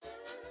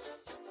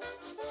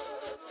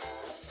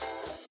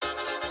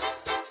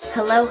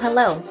Hello,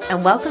 hello,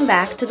 and welcome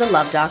back to the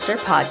Love Doctor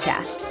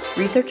podcast,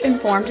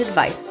 research-informed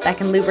advice that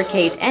can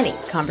lubricate any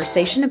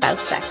conversation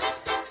about sex.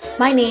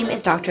 My name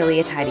is Dr.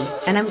 Levi,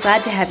 and I'm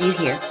glad to have you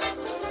here.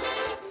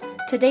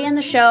 Today on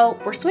the show,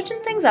 we're switching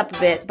things up a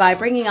bit by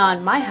bringing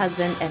on my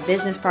husband and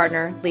business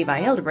partner,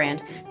 Levi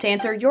Hildebrand, to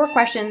answer your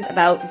questions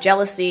about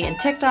jealousy and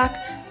TikTok,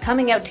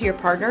 coming out to your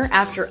partner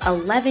after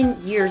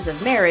 11 years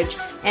of marriage,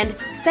 and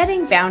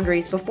setting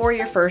boundaries before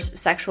your first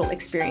sexual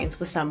experience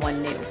with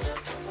someone new.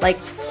 Like,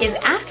 is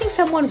asking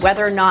someone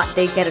whether or not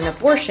they get an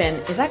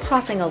abortion, is that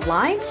crossing a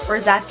line, or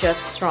is that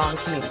just strong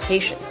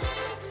communication?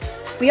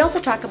 We also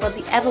talk about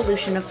the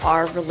evolution of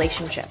our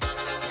relationship,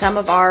 some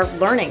of our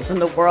learning from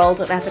the world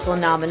of ethical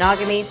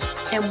non-monogamy,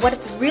 and what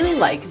it's really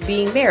like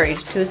being married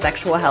to a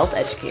sexual health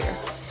educator.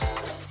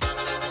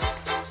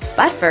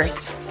 But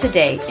first,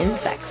 today in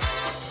sex.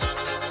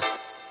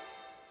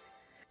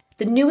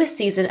 The newest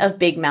season of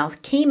Big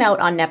Mouth came out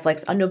on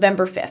Netflix on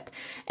November 5th,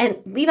 and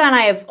Levi and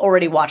I have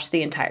already watched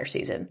the entire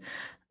season.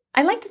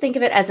 I like to think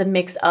of it as a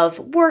mix of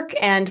work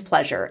and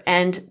pleasure,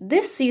 and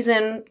this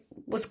season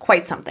was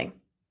quite something.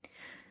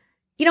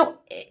 You know,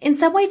 in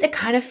some ways, it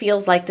kind of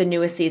feels like the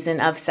newest season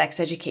of Sex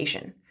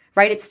Education,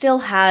 right? It still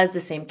has the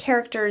same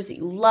characters that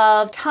you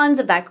love, tons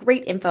of that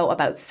great info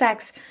about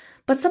sex,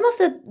 but some of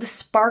the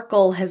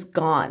sparkle has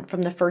gone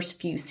from the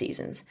first few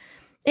seasons.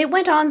 It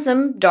went on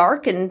some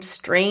dark and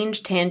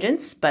strange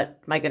tangents, but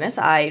my goodness,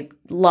 I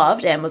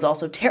loved and was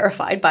also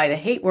terrified by the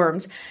hate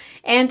worms.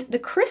 And the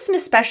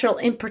Christmas special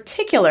in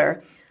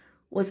particular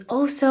was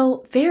oh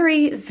so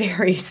very,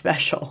 very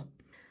special.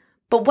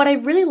 But what I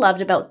really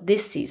loved about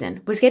this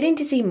season was getting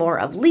to see more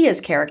of Leah's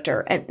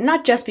character, and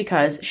not just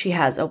because she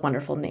has a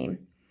wonderful name.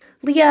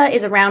 Leah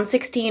is around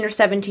 16 or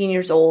 17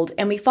 years old,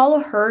 and we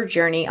follow her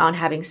journey on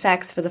having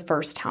sex for the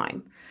first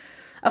time.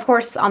 Of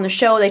course, on the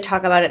show, they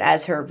talk about it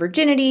as her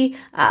virginity,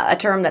 a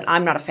term that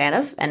I'm not a fan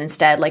of, and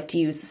instead like to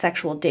use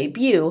sexual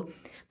debut.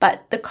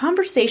 But the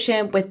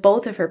conversation with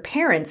both of her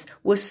parents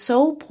was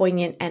so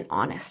poignant and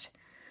honest.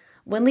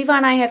 When Levi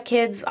and I have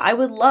kids, I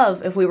would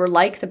love if we were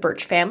like the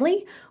Birch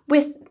family,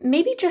 with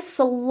maybe just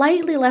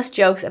slightly less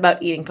jokes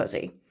about eating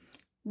pussy.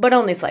 But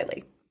only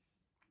slightly.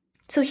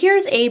 So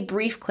here's a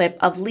brief clip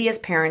of Leah's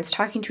parents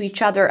talking to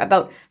each other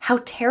about how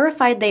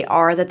terrified they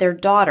are that their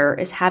daughter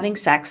is having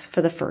sex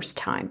for the first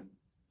time.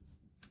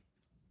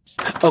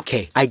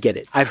 Okay, I get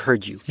it. I've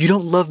heard you. You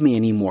don't love me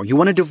anymore. You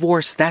want a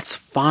divorce. That's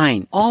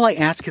fine. All I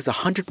ask is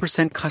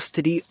 100%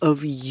 custody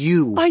of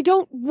you. I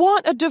don't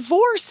want a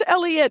divorce,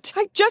 Elliot.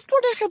 I just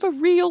want to have a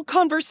real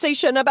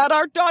conversation about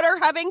our daughter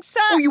having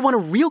sex. Oh, you want a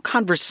real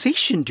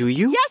conversation, do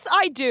you? Yes,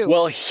 I do.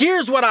 Well,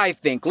 here's what I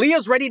think.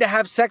 Leah's ready to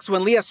have sex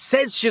when Leah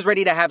says she's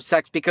ready to have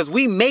sex because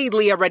we made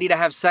Leah ready to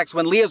have sex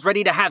when Leah's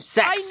ready to have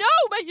sex. I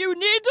know, but you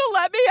need to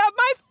let me have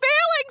my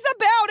feelings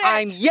about it.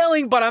 I'm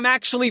yelling, but I'm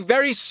actually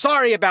very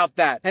sorry about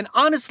that. And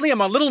honestly,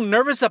 I'm a little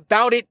nervous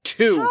about it,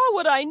 too. How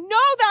would I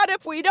know that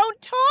if we don't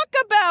talk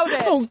about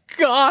it? Oh,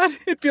 God.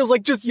 It feels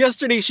like just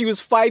yesterday she was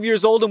 5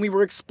 years old and we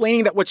were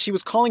explaining that what she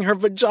was calling her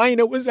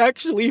vagina was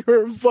actually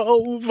her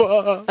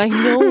vulva. I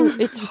know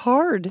it's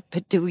hard,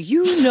 but do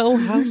you know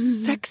how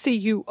sexy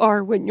you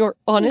are when you're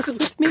honest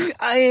with me?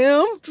 I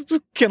am?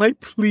 Can I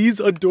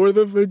please adore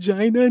the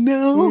vagina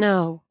now?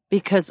 No,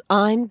 because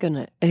I'm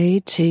gonna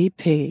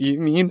ATP. You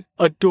mean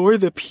adore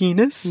the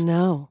penis?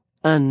 No.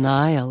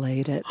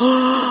 Annihilate it.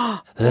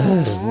 Now,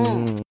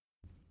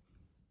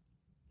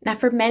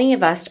 for many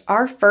of us,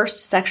 our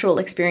first sexual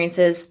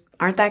experiences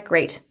aren't that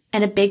great.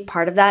 And a big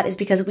part of that is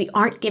because we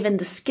aren't given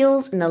the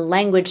skills and the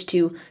language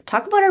to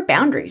talk about our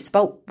boundaries,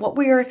 about what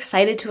we are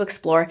excited to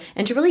explore,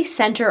 and to really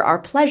center our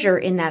pleasure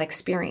in that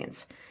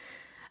experience.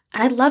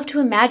 And I'd love to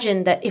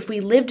imagine that if we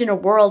lived in a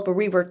world where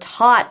we were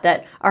taught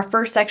that our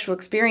first sexual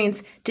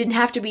experience didn't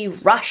have to be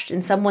rushed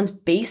in someone's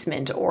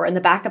basement or in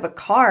the back of a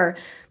car,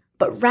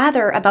 but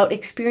rather about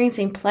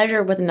experiencing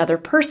pleasure with another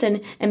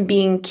person and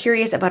being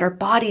curious about our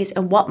bodies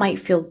and what might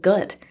feel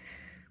good.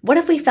 What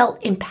if we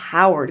felt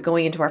empowered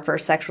going into our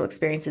first sexual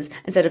experiences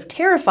instead of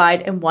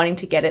terrified and wanting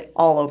to get it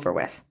all over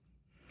with?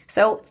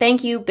 So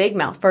thank you, Big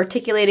Mouth, for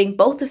articulating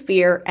both the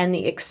fear and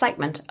the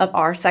excitement of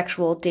our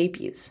sexual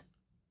debuts.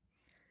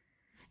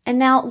 And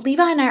now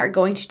Levi and I are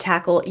going to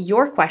tackle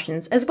your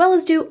questions as well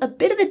as do a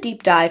bit of a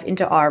deep dive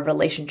into our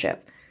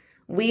relationship.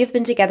 We have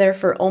been together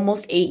for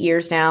almost 8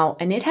 years now,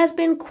 and it has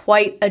been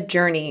quite a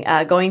journey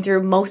going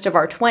through most of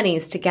our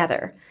 20s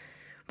together.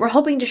 We're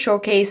hoping to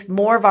showcase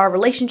more of our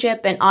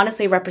relationship and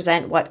honestly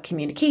represent what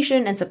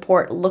communication and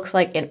support looks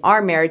like in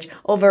our marriage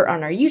over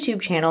on our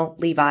YouTube channel,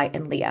 Levi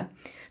and Leah.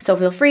 So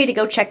feel free to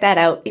go check that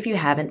out if you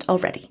haven't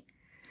already.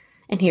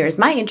 And here is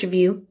my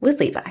interview with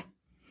Levi.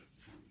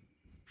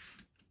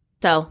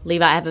 So,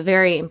 Levi, I have a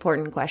very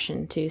important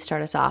question to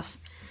start us off.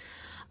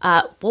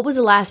 What was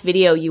the last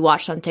video you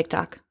watched on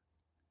TikTok?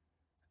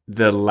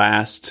 The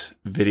last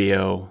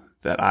video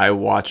that I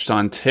watched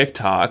on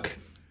TikTok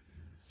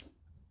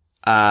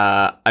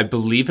I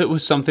believe it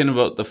was something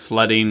about the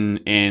flooding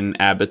in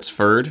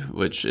Abbotsford,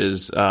 which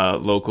is a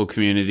local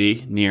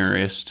community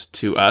nearest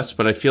to us.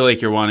 But I feel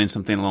like you're wanting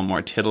something a little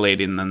more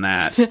titillating than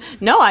that.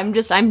 No, I'm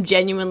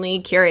genuinely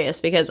curious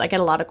because I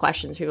get a lot of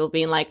questions. People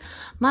being like,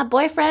 my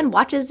boyfriend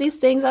watches these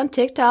things on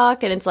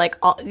TikTok. And it's like,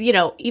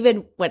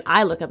 even when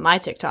I look at my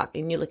TikTok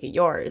and you look at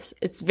yours,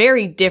 it's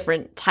very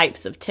different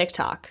types of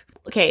TikTok.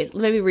 Okay,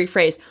 let me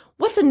rephrase.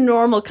 What's a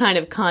normal kind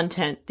of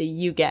content that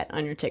you get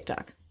on your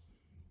TikTok?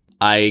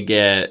 I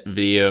get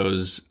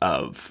videos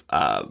of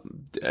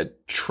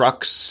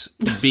trucks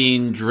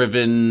being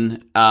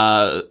driven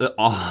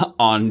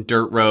on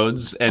dirt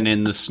roads and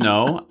in the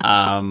snow,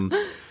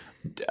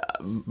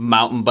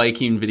 mountain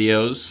biking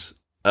videos,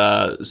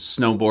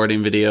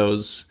 snowboarding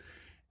videos,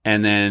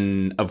 and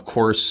then, of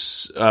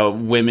course,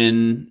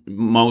 women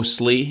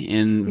mostly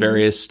in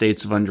various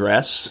states of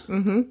undress.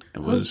 Mm-hmm.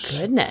 It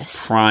was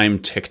prime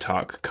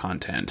TikTok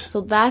content.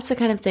 So that's the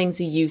kind of things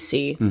you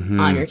see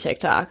on your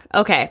TikTok.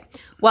 Okay.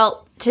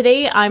 Well,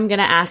 today I'm going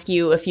to ask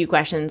you a few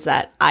questions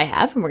that I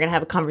have, and we're going to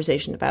have a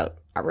conversation about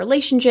our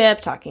relationship,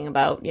 talking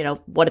about,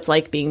 what it's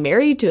like being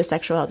married to a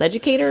sexual health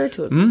educator,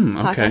 to a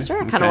podcaster.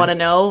 I kind of want to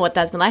know what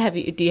that's been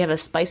like. Do you have a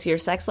spicier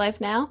sex life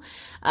now?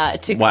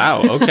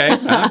 Wow.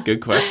 Okay.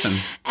 Good question.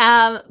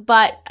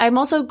 But I'm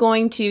also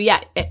going to,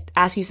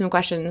 ask you some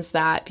questions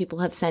that people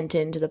have sent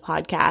into the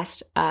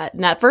podcast.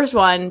 And that first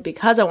one,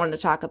 because I wanted to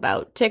talk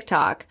about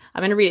TikTok,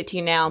 I'm going to read it to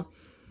you now.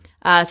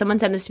 Someone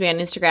sent this to me on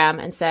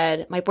Instagram and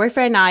said, my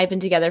boyfriend and I have been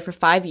together for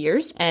 5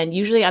 years, and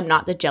usually I'm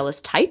not the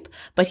jealous type,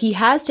 but he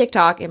has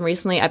TikTok, and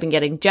recently I've been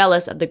getting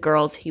jealous of the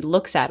girls he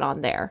looks at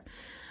on there.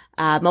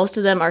 Most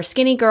of them are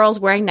skinny girls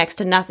wearing next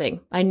to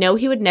nothing. I know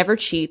he would never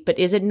cheat, but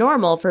is it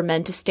normal for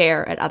men to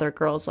stare at other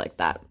girls like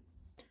that?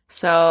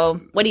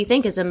 So what do you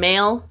think? As a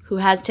male who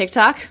has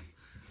TikTok,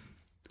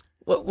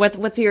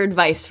 what's your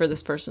advice for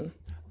this person?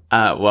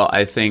 Well,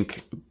 I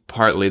think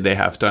partly they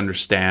have to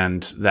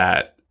understand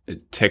that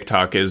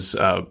TikTok is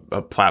a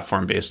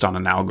platform based on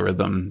an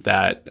algorithm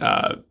that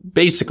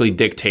basically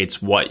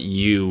dictates what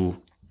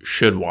you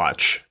should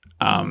watch.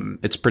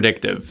 It's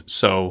predictive.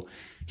 So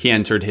he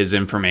entered his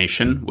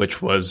information,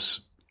 which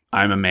was,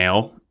 I'm a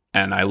male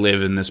and I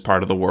live in this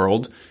part of the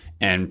world.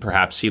 And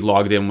perhaps he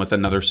logged in with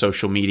another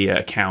social media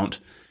account.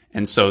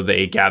 And so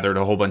they gathered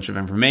a whole bunch of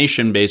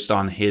information based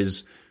on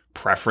his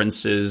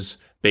preferences,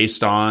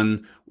 based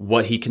on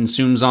what he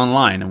consumes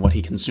online. And what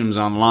he consumes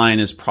online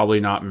is probably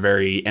not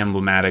very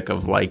emblematic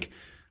of like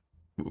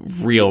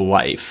real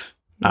life.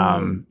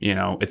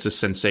 It's a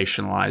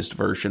sensationalized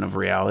version of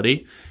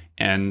reality.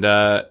 And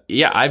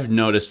I've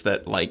noticed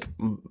that like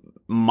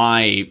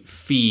my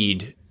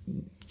feed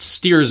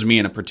steers me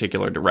in a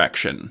particular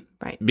direction,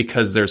 right?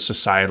 Because there's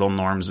societal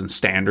norms and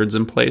standards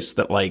in place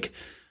that like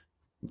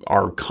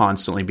are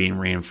constantly being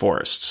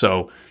reinforced.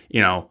 So,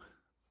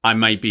 I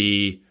might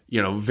be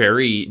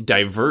very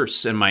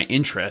diverse in my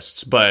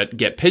interests, but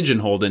get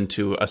pigeonholed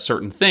into a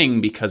certain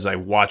thing because I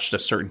watched a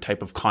certain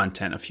type of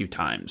content a few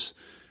times.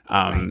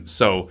 Right.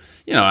 So,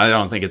 I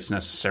don't think it's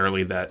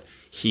necessarily that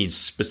he's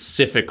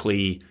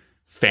specifically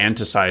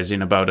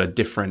fantasizing about a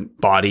different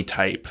body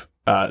type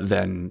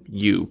than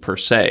you per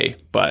se.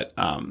 But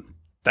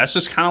that's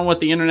just kind of what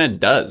the internet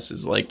does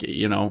is like,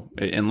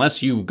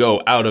 unless you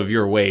go out of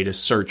your way to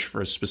search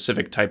for a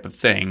specific type of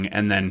thing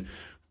and then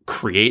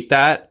create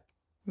that,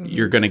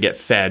 you're going to get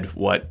fed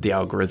what the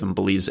algorithm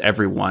believes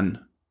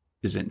everyone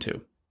is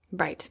into.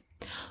 Right.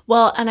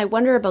 Well, and I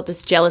wonder about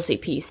this jealousy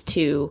piece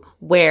too,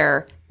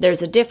 where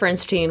there's a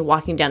difference between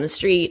walking down the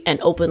street and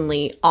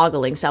openly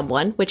ogling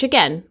someone, which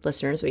again,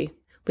 listeners, we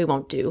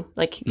won't do.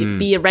 Like,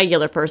 be a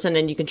regular person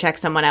and you can check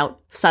someone out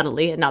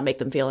subtly and not make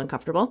them feel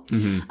uncomfortable.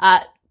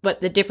 But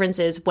the difference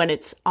is when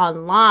it's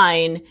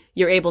online,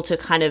 you're able to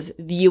kind of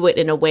view it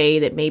in a way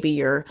that maybe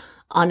you're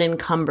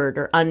unencumbered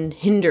or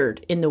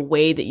unhindered in the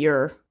way that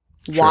you're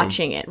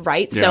watching it,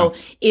 right? Yeah. So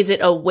is it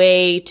a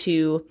way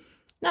to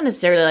not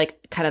necessarily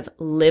like kind of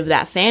live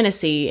that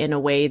fantasy in a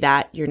way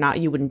that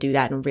you wouldn't do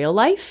that in real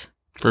life?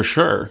 For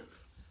sure.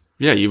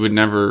 Yeah, you would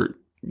never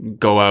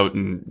go out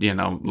and,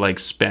 like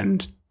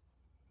spend,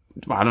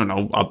 I don't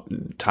know,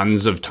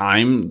 tons of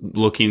time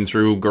looking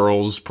through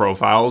girls'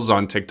 profiles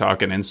on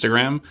TikTok and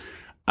Instagram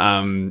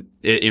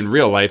in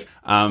real life.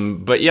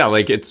 But yeah,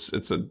 like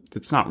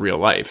it's not real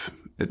life.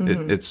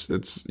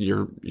 It's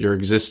you're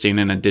existing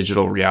in a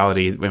digital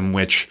reality in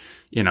which,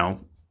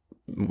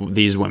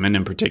 these women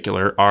in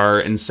particular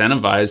are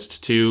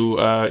incentivized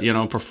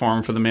to,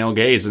 perform for the male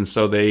gaze. And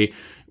so they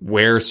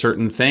wear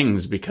certain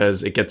things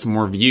because it gets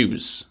more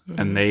views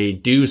and they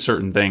do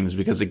certain things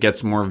because it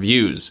gets more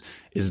views.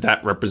 Is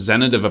that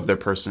representative of their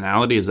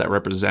personality? Is that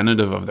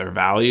representative of their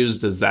values?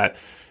 Does that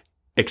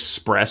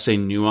express a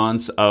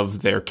nuance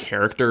of their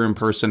character and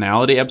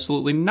personality?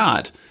 Absolutely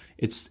not.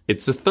 It's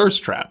a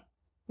thirst trap.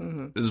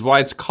 This is why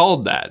it's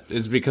called that,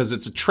 is because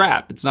it's a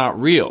trap. It's not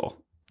real.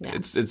 Yeah.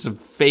 It's a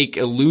fake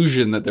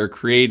illusion that they're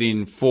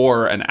creating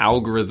for an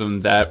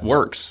algorithm that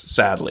works,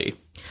 sadly.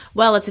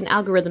 Well, it's an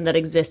algorithm that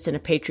exists in a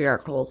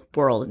patriarchal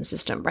world and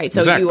system, right?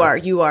 So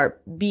Exactly. you are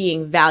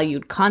being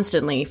valued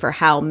constantly for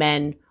how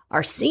men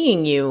are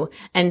seeing you.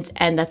 And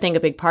I think a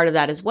big part of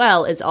that as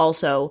well is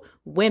also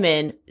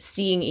women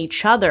seeing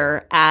each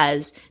other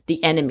as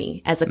the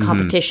enemy, as a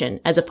competition,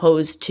 as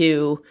opposed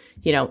to,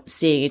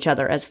 seeing each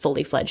other as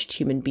fully fledged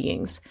human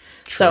beings.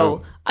 True.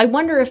 So I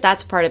wonder if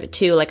that's part of it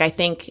too. Like, I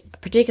think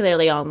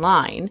particularly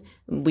online,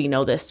 we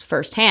know this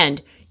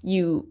firsthand,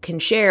 you can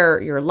share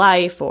your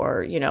life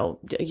or,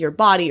 your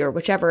body or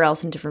whichever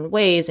else in different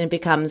ways, and it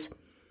becomes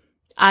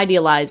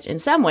idealized in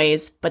some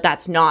ways, but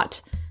that's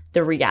not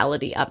the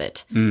reality of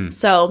it.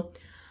 So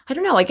I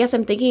don't know. I guess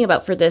I'm thinking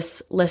about, for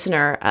this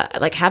listener,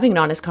 like having an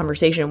honest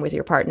conversation with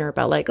your partner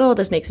about like, oh,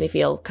 this makes me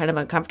feel kind of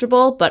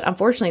uncomfortable. But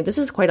unfortunately, this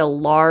is quite a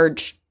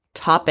large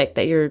topic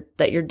that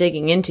you're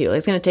digging into.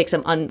 It's going to take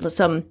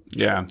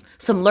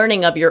some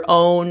learning of your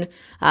own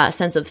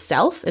sense of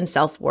self and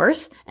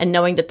self-worth, and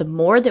knowing that the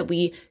more that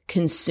we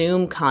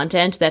consume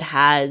content that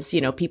has,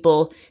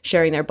 people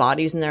sharing their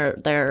bodies and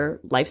their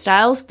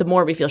lifestyles, the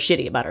more we feel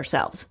shitty about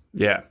ourselves.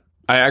 Yeah.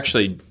 I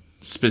actually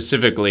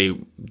specifically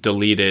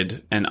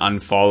deleted and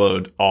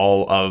unfollowed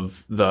all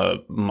of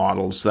the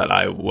models that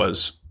I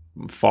was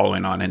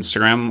following on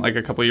Instagram like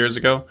a couple years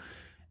ago.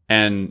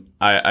 And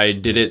I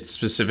did it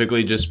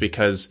specifically just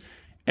because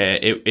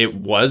it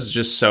was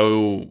just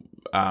so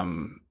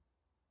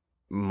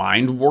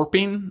mind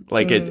warping.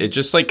 Like it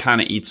just like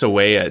kind of eats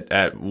away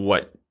at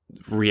what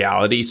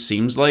reality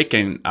seems like.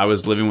 And I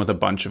was living with a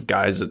bunch of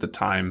guys at the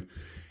time,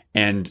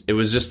 and it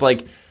was just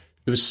like,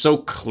 it was so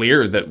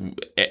clear that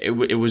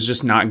it was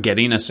just not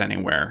getting us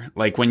anywhere.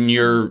 Like when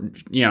you're,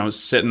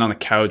 sitting on the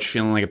couch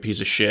feeling like a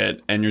piece of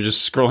shit, and you're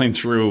just scrolling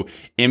through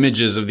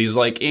images of these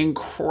like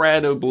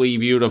incredibly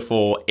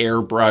beautiful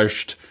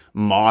airbrushed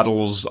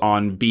models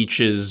on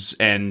beaches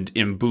and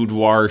in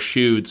boudoir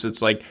shoots.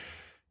 It's like,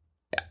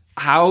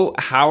 how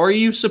are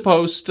you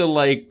supposed to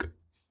like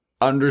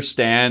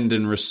understand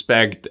and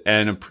respect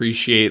and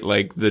appreciate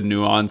like the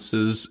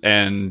nuances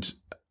and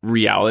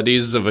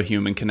realities of a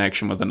human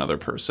connection with another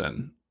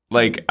person?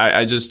 Like,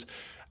 I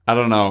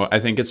don't know. I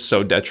think it's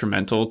so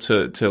detrimental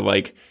to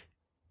like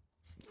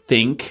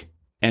think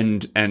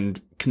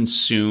and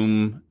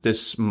consume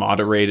this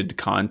moderated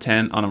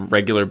content on a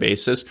regular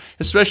basis,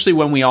 especially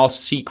when we all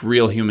seek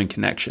real human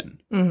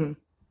connection. Mm-hmm.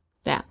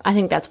 Yeah. I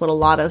think that's what a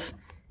lot of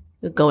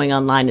going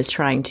online is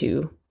trying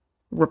to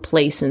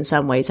replace in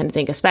some ways. And I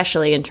think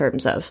especially in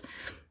terms of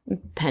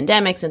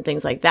pandemics and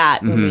things like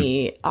that, when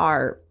we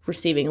are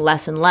receiving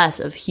less and less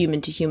of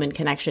human-to-human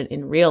connection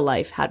in real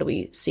life, how do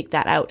we seek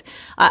that out?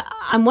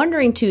 I'm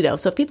wondering too, though,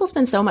 so if people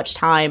spend so much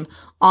time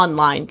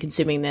online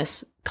consuming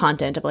this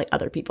content of like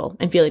other people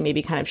and feeling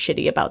maybe kind of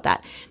shitty about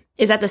that,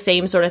 is that the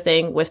same sort of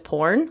thing with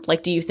porn?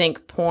 Like, do you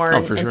think porn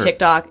and sure.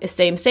 TikTok is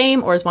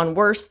same, or is one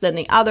worse than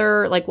the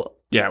other? Like,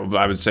 yeah,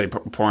 I would say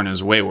porn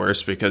is way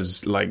worse,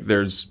 because like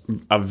there's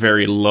a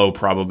very low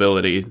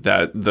probability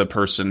that the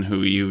person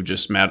who you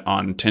just met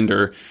on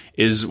Tinder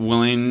is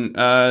willing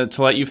to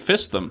let you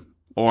fist them,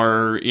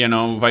 or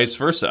vice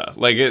versa.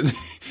 Like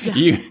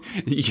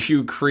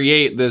you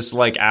create this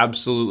like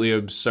absolutely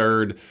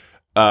absurd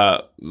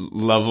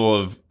level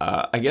of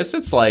I guess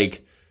it's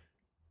like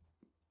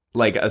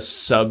a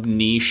sub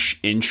niche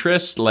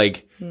interest.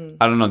 Like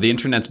I don't know, the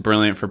internet's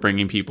brilliant for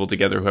bringing people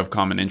together who have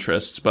common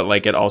interests, but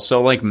like it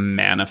also like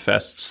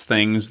manifests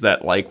things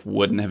that like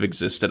wouldn't have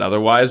existed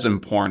otherwise.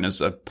 And porn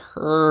is a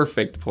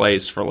perfect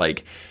place for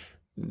like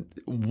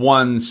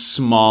one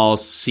small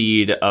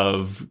seed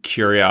of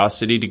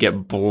curiosity to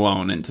get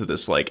blown into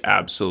this like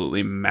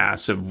absolutely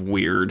massive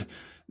weird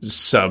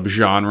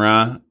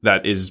subgenre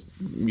that is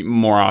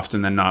more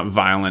often than not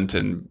violent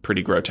and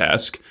pretty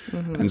grotesque.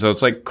 And so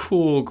it's like,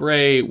 cool,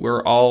 great,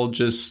 we're all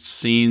just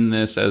seeing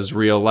this as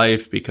real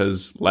life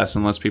because less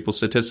and less people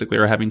statistically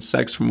are having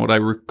sex, from what I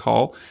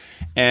recall.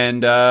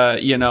 And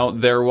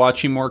they're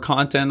watching more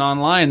content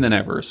online than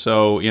ever.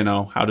 So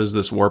how does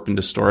this warp and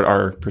distort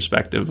our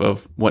perspective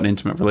of what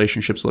intimate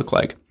relationships look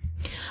like?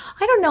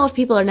 I don't know if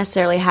people are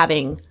necessarily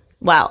having,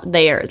 well,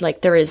 they are,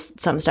 like, there is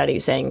some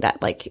studies saying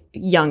that like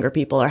younger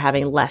people are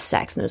having less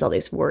sex, and there's all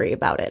this worry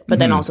about it. But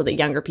then also that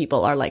younger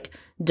people are like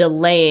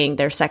delaying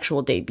their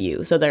sexual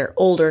debut. So they're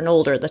older and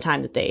older at the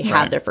time that they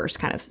have their first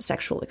kind of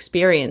sexual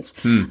experience.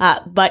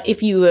 But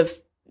if you have,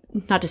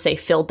 not to say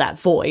filled that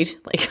void,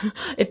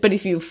 but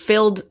if you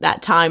filled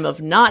that time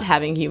of not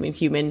having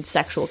human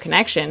sexual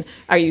connection,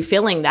 are you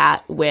filling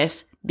that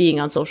with being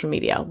on social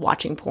media,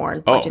 watching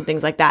porn, watching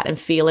things like that, and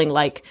feeling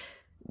like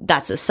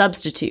that's a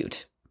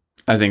substitute?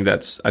 I think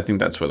that's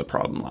where the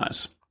problem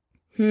lies.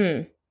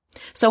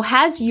 So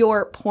has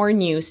your porn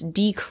use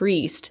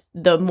decreased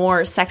the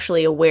more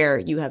sexually aware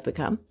you have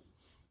become?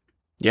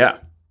 Yeah.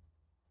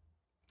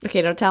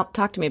 Okay, now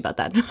talk to me about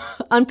that.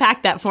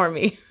 Unpack that for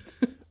me.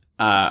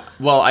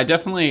 Well, I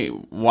definitely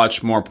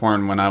watched more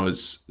porn when I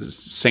was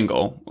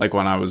single, like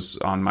when I was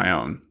on my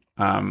own.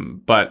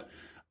 But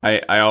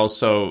I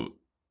also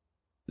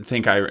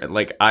think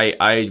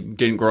I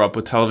didn't grow up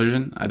with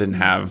television. I didn't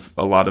have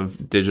a lot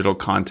of digital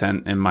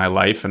content in my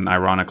life, and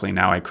ironically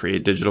now I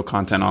create digital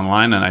content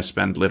online, and I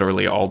spend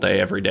literally all day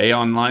every day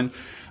online.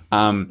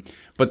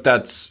 But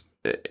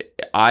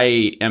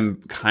I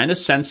am kind of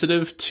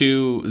sensitive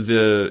to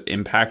the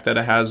impact that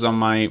it has on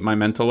my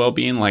mental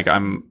well-being. Like I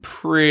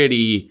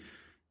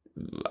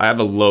have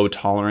a low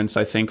tolerance,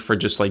 I think, for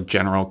just like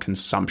general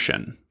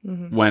consumption.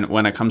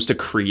 When it comes to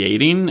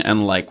creating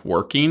and like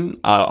working,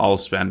 I'll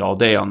spend all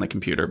day on the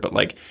computer. But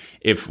like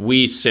if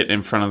we sit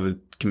in front of the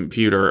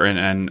computer or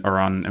in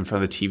front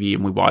of the TV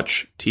and we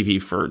watch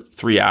TV for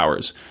 3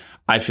 hours,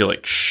 I feel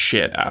like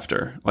shit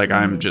after. Like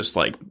I'm just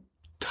like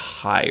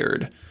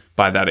tired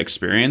by that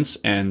experience.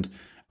 And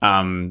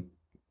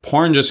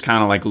porn just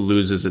kind of like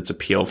loses its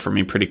appeal for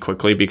me pretty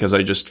quickly because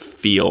I just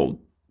feel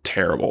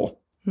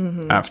terrible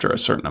after a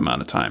certain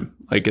amount of time.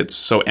 Like it's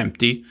so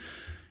empty.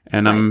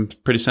 And I'm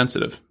pretty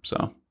sensitive,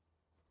 so.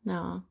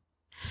 No.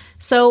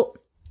 So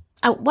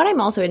what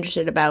I'm also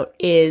interested about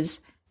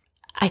is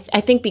I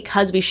think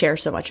because we share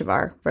so much of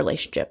our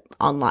relationship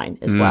online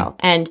as well,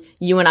 and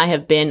you and I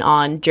have been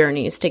on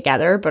journeys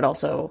together, but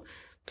also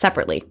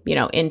separately, you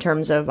know, in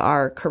terms of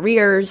our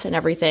careers and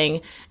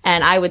everything.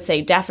 And I would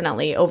say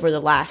definitely over the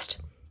last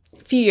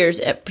few years,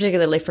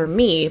 particularly for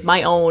me,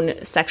 my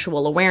own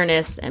sexual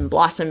awareness and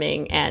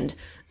blossoming and,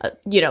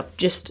 you know,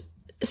 just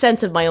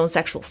sense of my own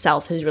sexual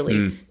self has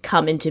really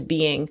come into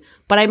being.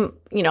 But I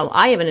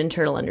have an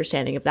internal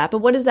understanding of that. But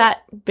what has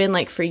that been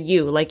like for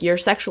you? Like your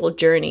sexual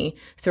journey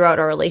throughout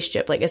our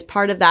relationship, like as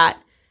part of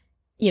that,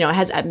 you know,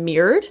 has it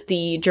mirrored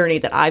the journey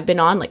that I've been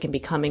on, like in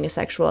becoming a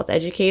sexual health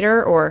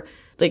educator, or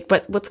like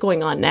what's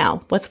going on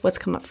now? What's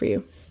come up for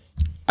you?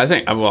 I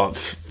think, well,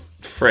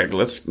 frig,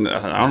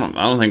 I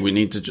don't think we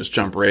need to just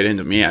jump right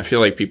into me. I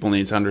feel like people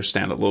need to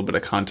understand a little bit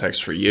of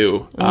context for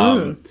you.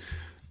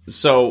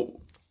 So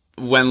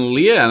when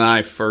Leah and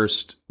I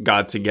first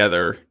got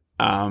together,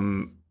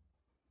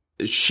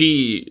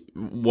 she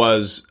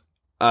was,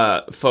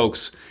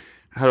 folks,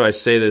 how do I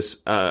say this?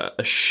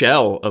 A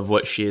shell of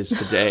what she is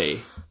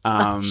today.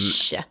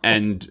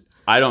 And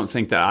I don't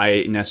think that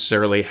I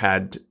necessarily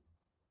had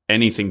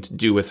anything to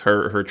do with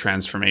her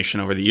transformation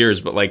over the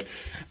years. But like,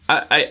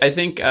 I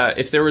think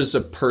if there was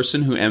a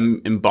person who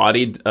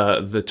embodied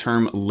the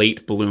term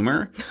late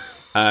bloomer,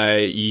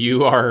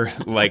 you are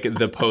like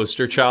the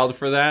poster child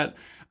for that.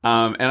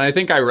 And I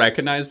think I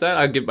recognize that.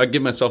 I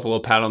give myself a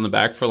little pat on the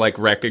back for like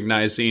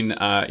recognizing,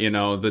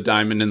 the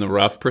diamond in the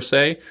rough per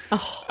se.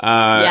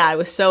 Yeah, it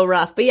was so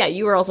rough. But yeah,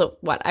 you were also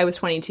I was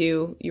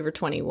 22, you were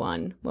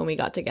 21 when we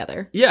got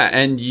together. Yeah.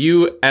 And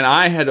you and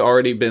I had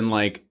already been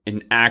like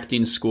in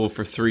acting school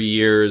for 3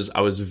 years. I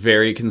was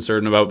very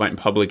concerned about my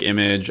public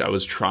image. I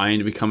was trying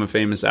to become a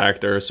famous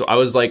actor. So I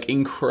was like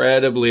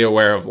incredibly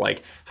aware of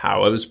like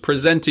how I was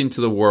presenting to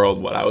the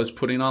world, what I was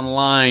putting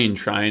online,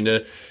 trying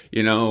to,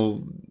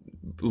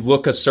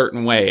 look a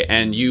certain way,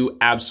 and you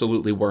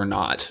absolutely were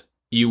not.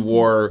 You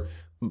wore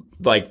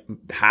like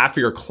half of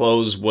your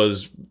clothes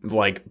was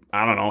like,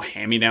 I don't know,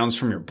 hand-me-downs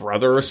from your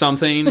brother or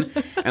something.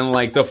 And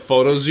like the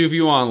photos of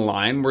you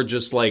online were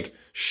just like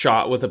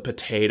shot with a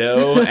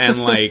potato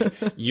and like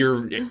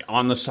you're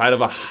on the side of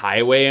a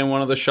highway in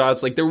one of the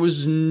shots. Like there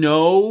was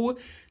no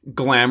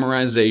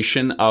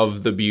glamorization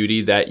of the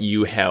beauty that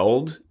you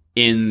held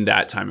in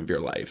that time of your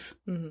life.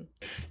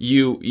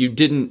 You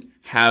didn't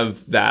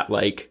have that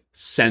like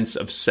sense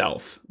of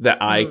self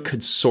that I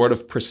could sort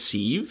of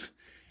perceive.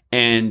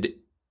 And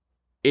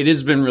it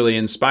has been really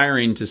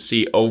inspiring to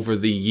see over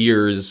the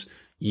years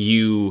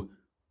you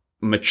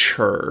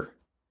mature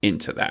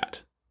into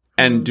that.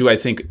 And do I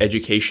think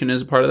education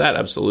is a part of that?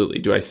 Absolutely.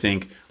 Do I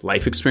think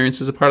life experience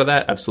is a part of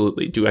that?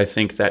 Absolutely. Do I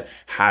think that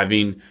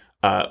having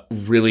a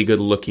really good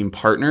looking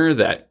partner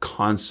that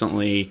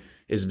constantly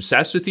is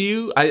obsessed with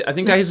you, I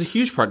think that has a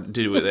huge part to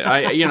do with it.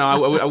 I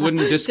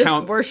wouldn't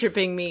discount just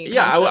worshiping me.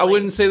 Yeah, I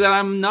wouldn't say that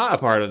I'm not a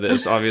part of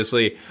this,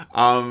 obviously.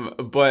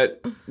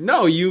 But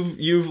no,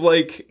 you've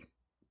like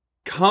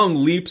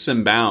come leaps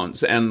and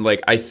bounds, and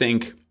like I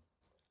think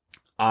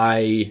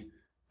I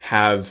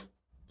have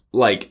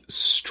like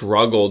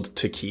struggled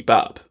to keep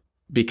up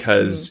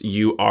because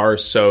you are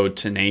so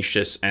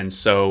tenacious and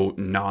so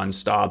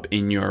nonstop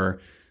in your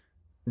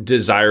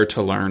desire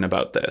to learn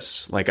about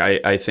this. Like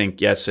I think,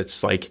 yes,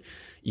 it's like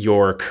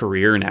your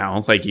career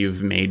now, like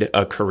you've made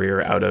a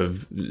career out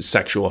of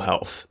sexual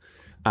health.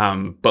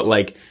 But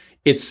like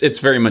it's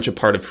very much a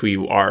part of who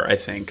you are, I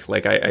think.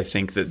 Like I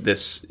think that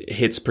this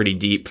hits pretty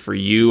deep for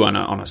you on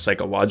a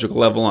psychological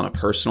level, on a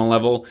personal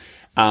level.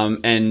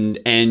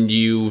 And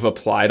you've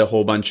applied a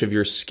whole bunch of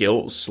your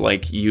skills.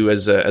 Like you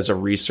as a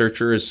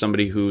researcher, as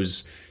somebody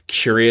who's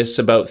curious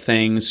about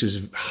things,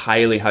 who's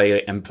highly,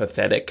 highly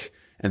empathetic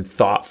and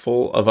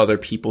thoughtful of other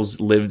people's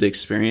lived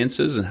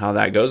experiences and how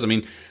that goes. I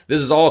mean,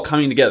 this is all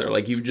coming together.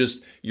 Like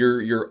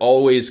you're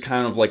always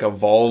kind of like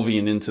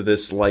evolving into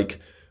this like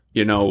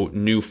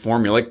new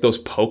formula, like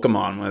those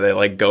Pokemon where they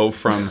like go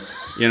from,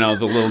 the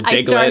little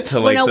Diglett to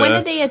like when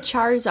did they add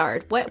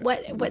Charizard?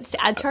 What's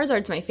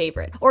Charizard's my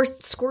favorite. Or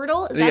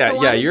Squirtle? Is that the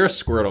one? Yeah, you're a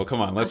Squirtle.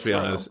 Come on, let's be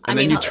honest. And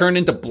then you turn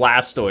into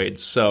Blastoids,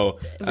 so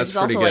that's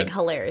pretty good. Like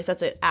hilarious.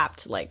 That's an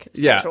apt like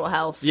sexual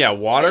health. Yeah,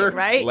 water, thing,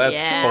 right?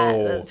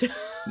 Let's go.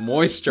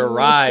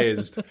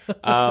 Moisturized.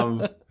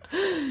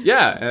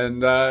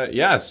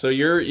 So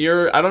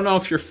you're I don't know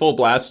if you're full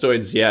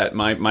Blastoids yet.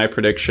 My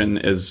prediction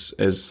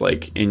is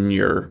like in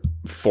your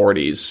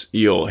 40s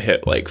you'll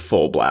hit like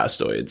full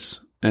Blastoids,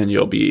 and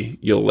you'll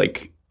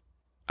like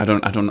I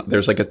don't know,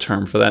 there's like a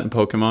term for that in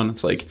Pokemon.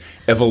 It's like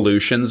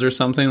evolutions or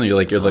something. You're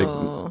like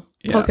Pokemon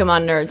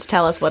nerds,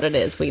 tell us what it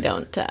is. We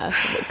don't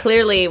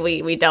clearly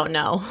we don't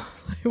know.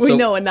 We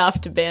know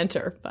enough to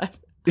banter, but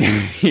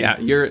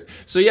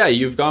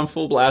you've gone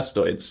full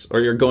Blastoids, or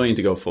you're going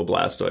to go full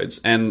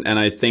Blastoids. And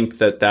I think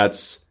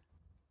that's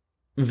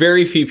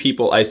very few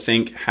people, I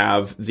think,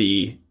 have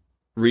the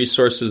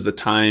resources, the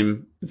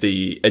time,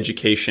 the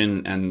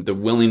education, and the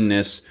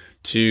willingness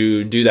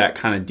to do that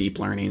kind of deep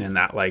learning and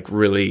that like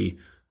really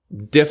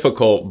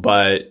difficult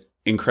but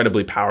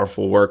incredibly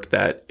powerful work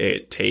that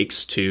it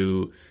takes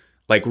to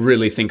like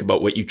really think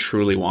about what you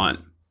truly want.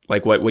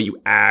 Like what you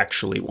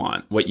actually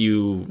want, what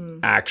you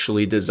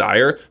actually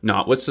desire,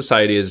 not what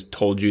society has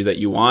told you that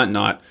you want,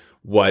 not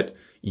what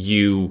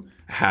you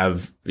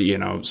have,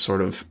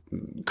 sort of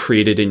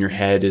created in your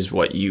head is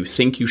what you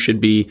think you should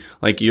be.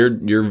 Like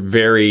you're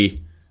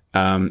very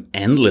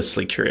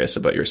endlessly curious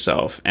about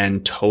yourself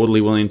and totally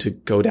willing to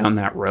go down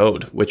that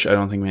road, which I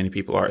don't think many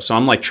people are. So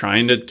I'm like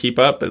trying to keep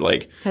up, but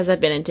like, has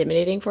that been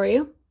intimidating for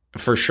you?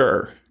 For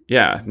sure.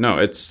 Yeah. No,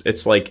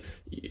 it's like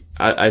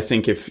I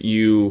think if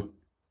you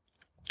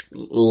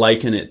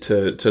liken it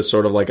to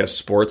sort of like a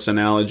sports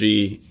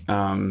analogy,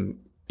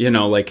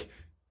 like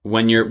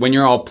when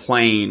you're all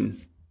playing,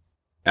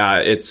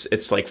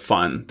 it's like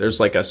fun. There's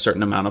like a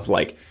certain amount of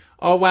like,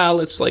 oh wow,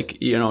 it's like,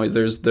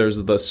 there's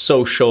the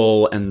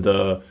social and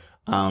the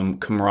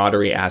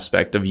camaraderie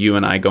aspect of you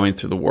and I going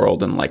through the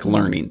world and like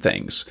learning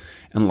things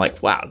and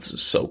like, wow, this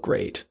is so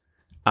great.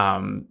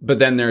 But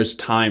then there's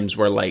times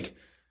where like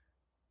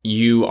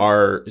you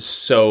are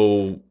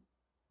so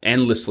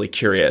endlessly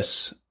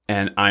curious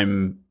and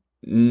I'm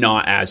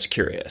not as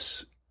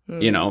curious,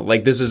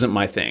 like this isn't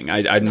my thing.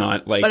 I'm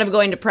not like, but I'm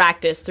going to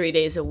practice 3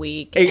 days a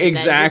week. And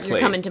exactly. You're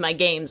coming to my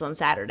games on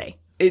Saturday.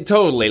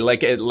 Totally.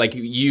 Like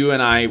you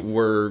and I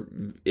were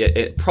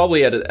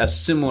probably at a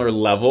similar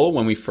level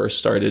when we first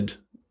started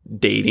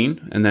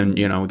dating, and then,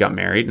 we got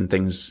married and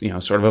things,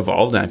 sort of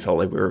evolved. And I felt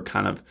like we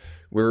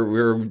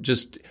were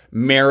just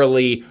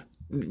merrily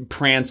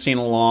prancing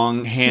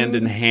along hand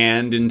in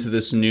hand into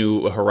this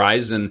new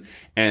horizon.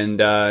 And,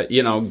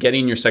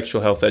 getting your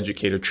sexual health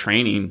educator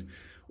training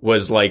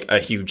was like a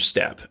huge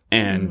step.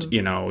 And,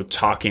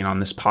 talking on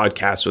this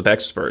podcast with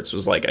experts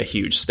was like a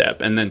huge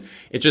step. And then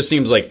it just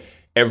seems like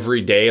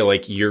every day,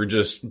 like you're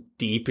just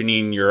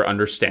deepening your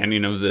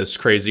understanding of this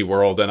crazy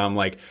world. And I'm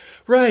like,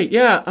 right.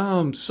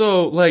 Yeah.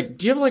 So like,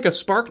 do you have like a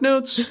Spark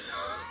Notes?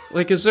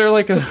 Like, is there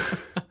like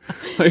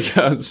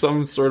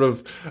some sort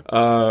of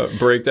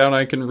breakdown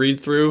I can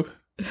read through?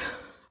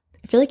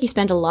 I feel like you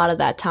spent a lot of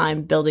that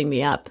time building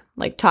me up,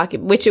 like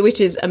talking, which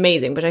is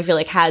amazing, which I feel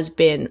like has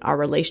been our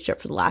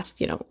relationship for the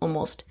last,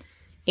 almost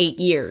 8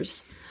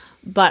 years.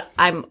 But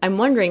I'm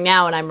wondering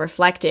now, and I'm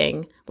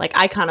reflecting, like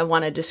I kind of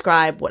want to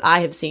describe what I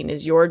have seen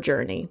as your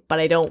journey, but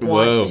I don't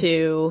want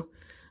to.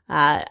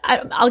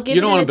 I'll give you.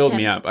 You don't want to build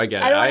me up. I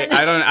get it.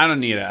 I don't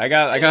need it. I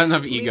got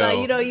enough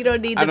ego. You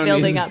don't need the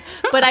building up.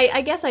 But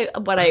I guess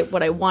what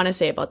I want to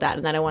say about that,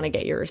 and then I want to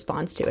get your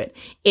response to it,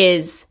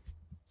 is,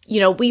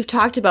 we've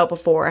talked about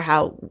before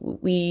how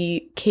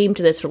we came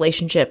to this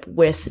relationship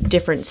with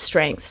different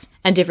strengths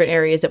and different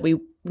areas that we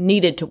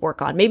needed to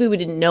work on. Maybe we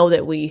didn't know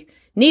that we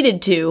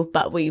needed to,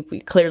 but we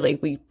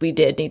clearly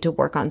did need to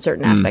work on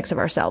certain aspects of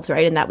ourselves,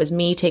 right? And that was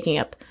me taking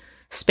up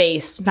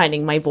space,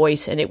 finding my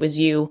voice, and it was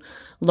you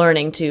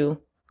learning to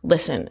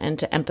listen and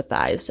to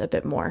empathize a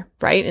bit more,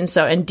 right? And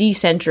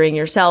decentering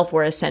yourself,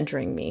 whereas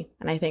centering me.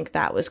 And I think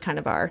that was kind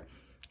of our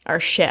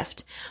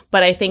shift.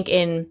 But I think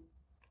in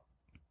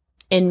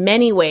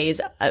many ways,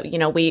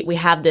 we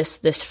have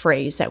this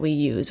phrase that we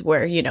use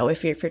where,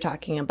 if you're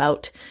talking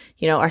about,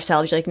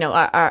 ourselves, you're like, no,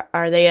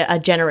 are they a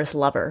generous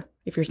lover?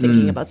 If you're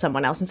thinking about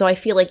someone else. And so I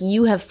feel like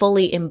you have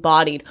fully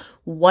embodied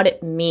what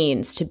it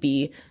means to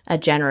be a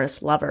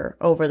generous lover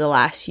over the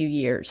last few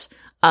years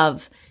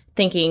of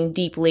thinking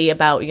deeply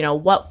about,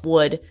 what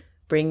would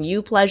bring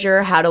you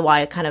pleasure? How do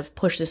I kind of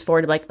push this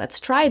forward? Like, let's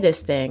try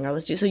this thing, or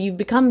let's do. So you've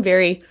become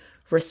very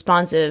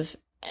responsive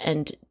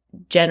and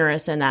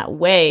generous in that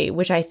way,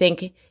 which I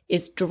think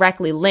is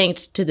directly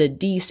linked to the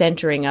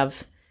decentering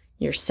of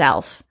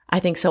yourself. I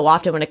think so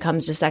often when it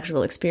comes to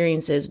sexual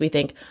experiences, we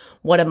think,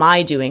 what am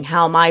I doing?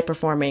 How am I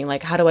performing?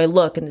 Like, how do I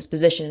look in this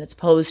position? As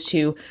opposed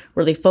to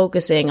really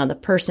focusing on the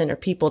person or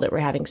people that we're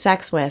having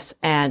sex with.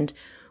 And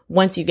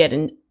once you get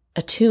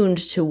attuned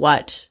to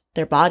what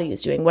their body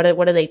is doing, what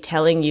are they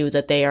telling you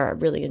that they are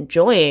really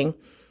enjoying?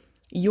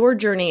 Your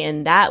journey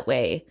in that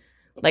way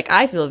Like,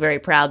 I feel very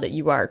proud that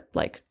you are,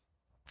 like,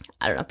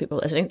 I don't know if people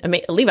are listening.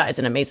 Levi is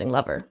an amazing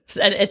lover.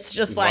 And it's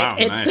just like,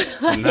 Wow, it's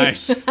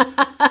nice.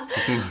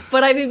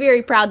 But I'd be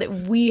very proud that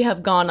we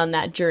have gone on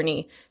that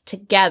journey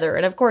together.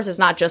 And of course, it's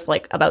not just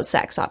like about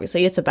sex,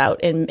 obviously. It's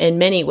about, in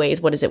many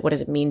ways, what does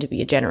it mean to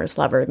be a generous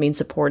lover? It means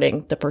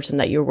supporting the person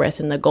that you're with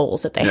and the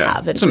goals that they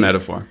have. It's a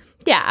metaphor.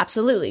 Yeah,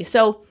 absolutely.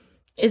 So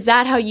is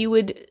that how you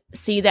would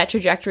see that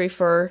trajectory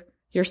for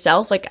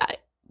yourself? Like,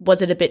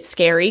 was it a bit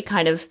scary,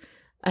 kind of,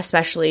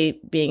 especially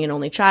being an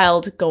only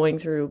child, going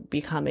through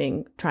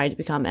trying to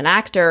become an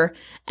actor,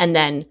 and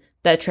then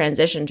the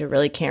transition to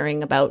really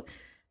caring about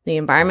the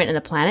environment and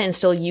the planet and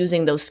still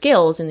using those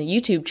skills in the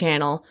YouTube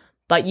channel,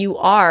 but you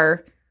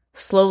are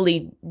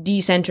slowly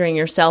decentering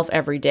yourself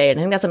every day. And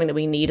I think that's something that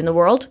we need in the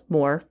world,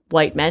 more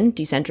white men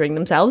decentering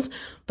themselves.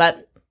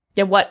 But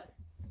yeah, what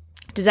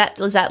is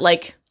that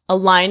like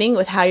aligning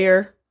with how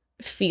you're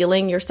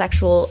feeling your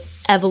sexual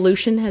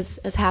evolution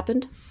has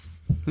happened?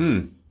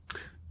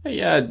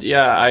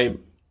 Yeah, I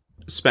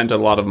spent a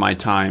lot of my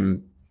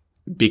time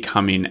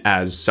becoming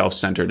as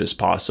self-centered as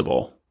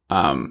possible.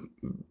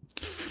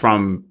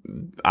 From,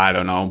 I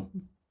don't know,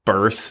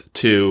 birth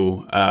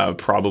to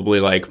probably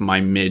like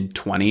my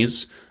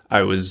mid-20s,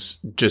 I was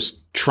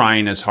just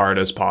trying as hard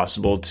as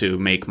possible to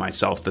make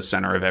myself the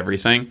center of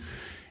everything.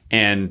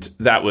 And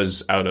that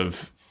was out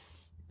of,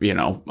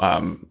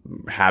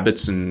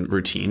 habits and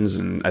routines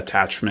and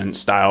attachment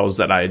styles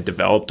that I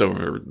developed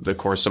over the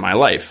course of my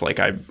life.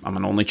 Like I'm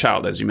an only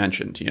child, as you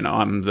mentioned,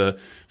 I'm the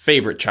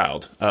favorite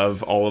child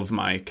of all of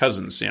my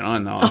cousins,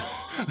 and your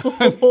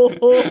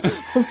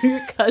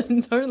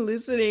cousins aren't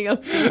listening.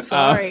 I'm so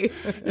sorry.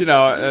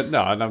 No,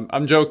 and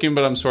I'm joking,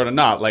 but I'm sort of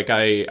not. Like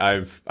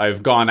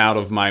I've gone out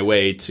of my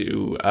way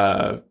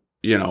to,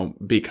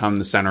 become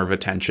the center of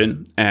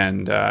attention.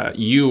 And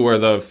you were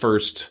the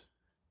first.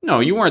 No,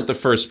 you weren't the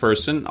first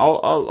person.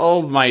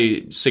 All of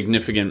my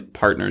significant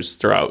partners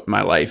throughout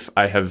my life,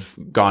 I have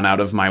gone out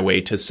of my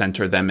way to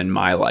center them in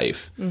my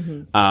life.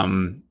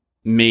 Mm-hmm.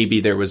 Maybe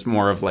there was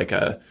more of like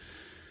a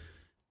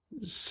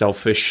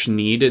selfish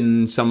need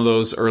in some of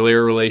those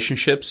earlier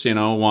relationships,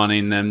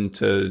 wanting them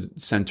to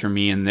center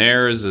me in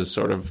theirs as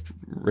sort of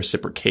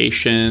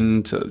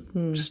reciprocation to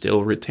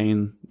still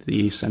retain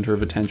the center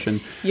of attention.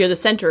 You're the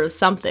center of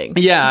something.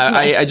 Yeah,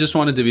 I just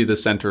wanted to be the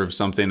center of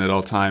something at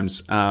all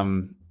times.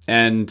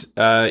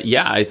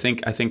 I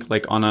think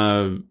like on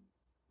a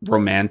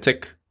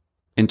romantic,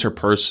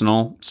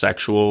 interpersonal,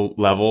 sexual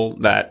level,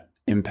 that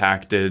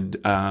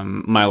impacted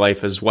my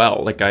life as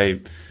well. Like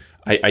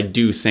I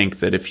do think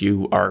that if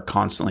you are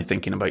constantly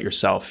thinking about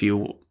yourself,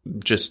 you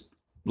just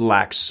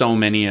lack so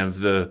many of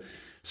the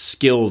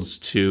skills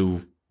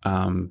to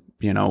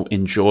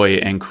enjoy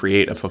and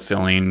create a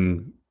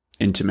fulfilling,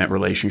 intimate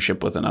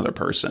relationship with another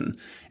person.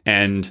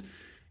 And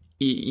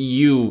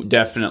you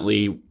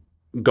definitely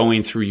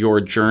going through your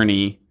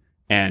journey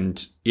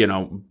and,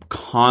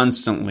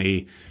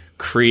 constantly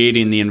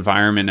creating the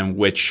environment in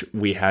which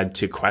we had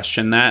to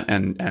question that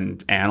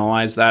and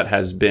analyze that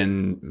has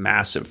been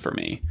massive for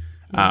me.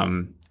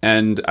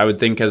 And I would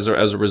think as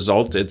a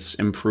result, it's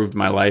improved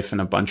my life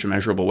in a bunch of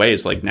measurable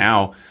ways. Like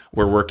now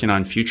we're working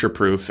on Future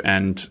Proof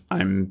and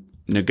I'm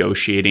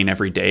negotiating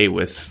every day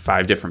with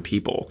 5 different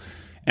people.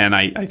 And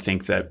I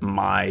think that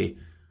my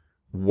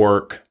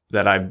work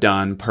that I've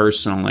done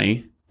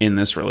personally in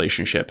this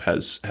relationship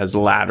has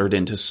laddered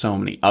into so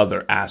many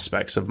other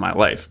aspects of my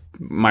life.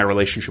 My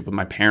relationship with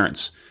my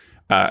parents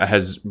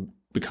has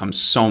become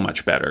so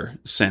much better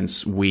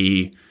since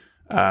we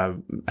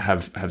have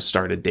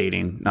started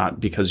dating. Not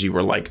because you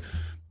were like,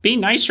 be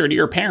nicer to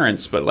your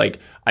parents, but like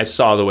I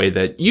saw the way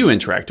that you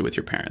interacted with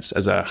your parents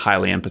as a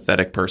highly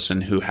empathetic person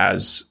who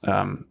has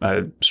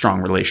a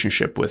strong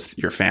relationship with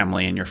your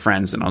family and your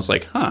friends. And I was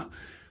like,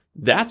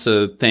 that's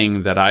a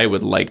thing that I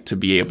would like to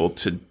be able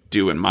to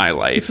do in my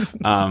life.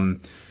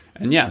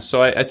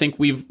 So I think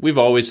we've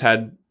always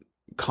had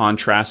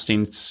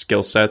contrasting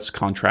skill sets,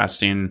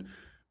 contrasting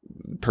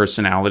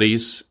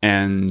personalities.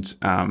 And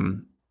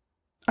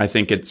I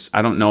think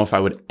I don't know if I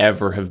would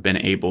ever have been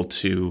able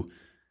to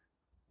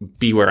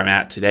be where I'm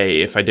at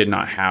today if I did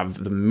not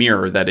have the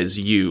mirror that is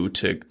you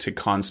to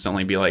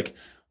constantly be like,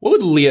 what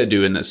would Leah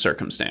do in this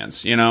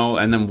circumstance?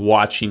 And then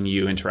watching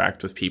you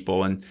interact with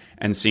people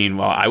and seeing,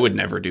 well, I would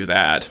never do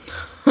that.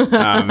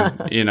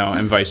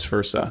 And vice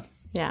versa.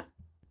 Yeah.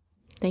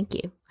 Thank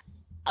you.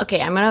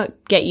 Okay, I'm going to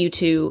get you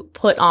to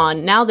put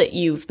on, now that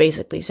you've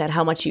basically said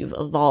how much you've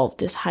evolved,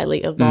 this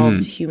highly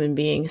evolved human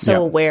being,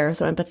 so aware,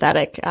 so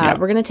empathetic.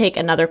 We're going to take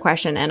another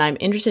question, and I'm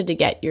interested to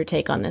get your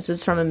take on this. This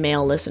is from a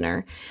male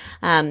listener.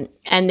 And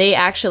they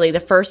actually,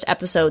 the first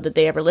episode that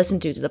they ever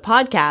listened to the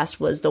podcast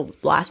was the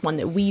last one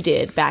that we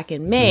did back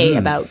in May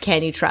about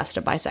can you trust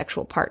a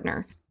bisexual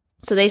partner?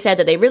 So they said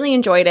that they really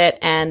enjoyed it,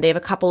 and they have a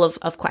couple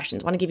of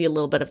questions. I want to give you a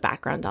little bit of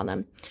background on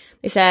them.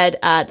 They said,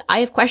 I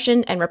have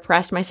questioned and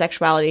repressed my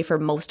sexuality for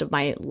most of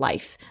my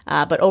life,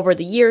 but over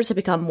the years have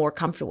become more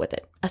comfortable with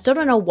it. I still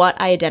don't know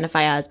what I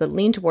identify as, but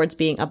lean towards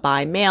being a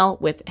bi male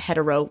with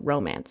hetero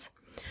romance.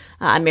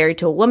 I'm married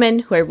to a woman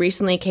who I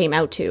recently came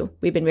out to.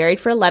 We've been married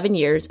for 11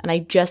 years, and I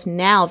just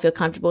now feel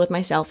comfortable with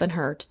myself and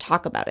her to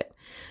talk about it.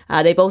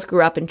 They both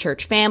grew up in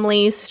church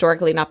families,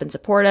 historically not been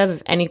supportive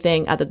of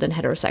anything other than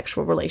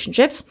heterosexual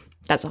relationships.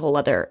 That's a whole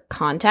other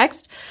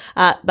context.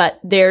 But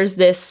there's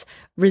this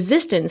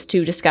resistance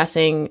to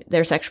discussing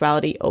their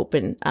sexuality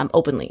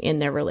openly in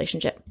their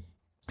relationship.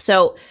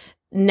 So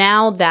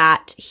now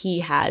that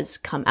he has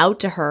come out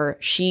to her,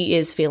 she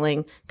is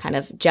feeling kind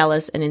of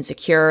jealous and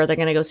insecure. They're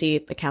going to go see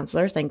a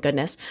counselor, thank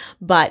goodness.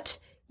 But,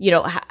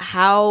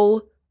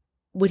 how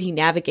would he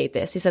navigate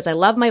this? He says, I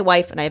love my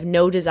wife and I have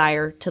no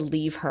desire to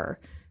leave her.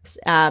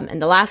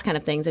 And the last kind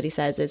of things that he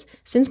says is,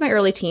 since my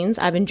early teens,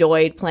 I've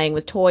enjoyed playing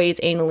with toys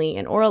anally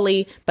and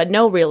orally, but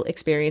no real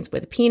experience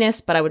with a penis,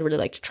 but I would really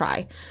like to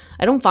try.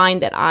 I don't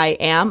find that I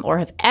am or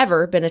have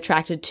ever been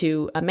attracted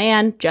to a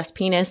man, just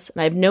penis, and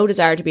I have no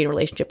desire to be in a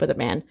relationship with a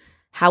man.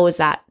 How is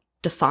that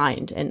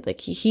defined? And like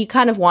he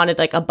kind of wanted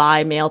like a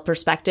bi male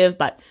perspective,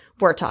 but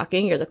we're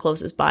talking, you're the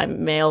closest bi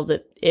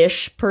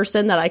male-ish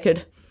person that I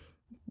could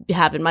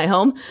have in my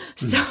home.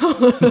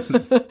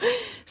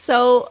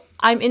 So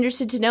I'm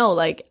interested to know,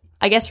 like,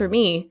 I guess for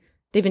me,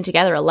 they've been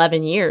together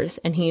 11 years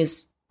and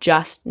he's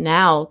just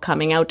now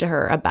coming out to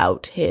her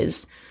about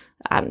his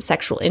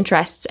sexual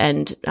interests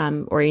and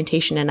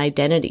orientation and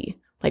identity.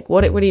 Like,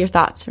 what are your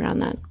thoughts around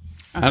that?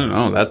 I don't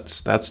know.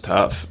 That's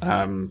tough.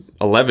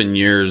 11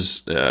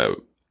 years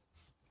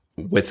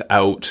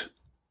without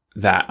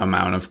that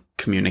amount of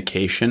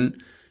communication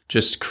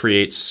just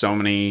creates so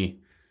many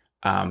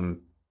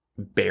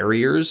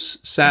barriers,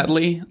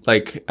 sadly.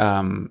 Like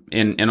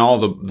in all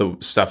the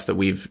stuff that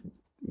we've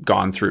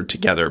gone through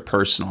together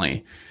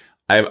personally,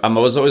 I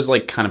was always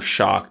like kind of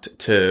shocked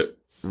to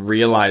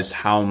realize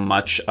how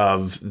much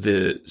of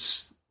the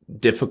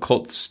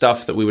difficult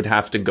stuff that we would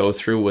have to go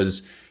through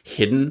was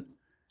hidden.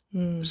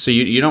 So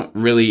you don't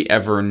really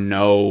ever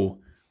know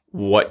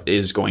what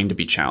is going to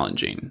be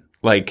challenging.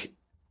 Like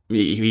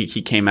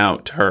he came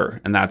out to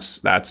her, and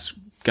that's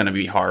going to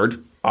be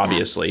hard,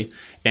 obviously. Yeah.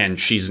 And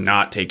she's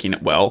not taking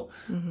it well.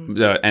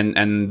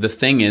 And the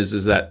thing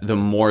is that the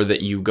more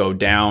that you go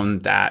down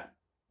that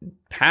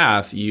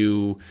path,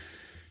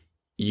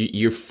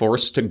 you're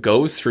forced to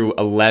go through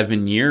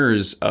 11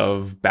 years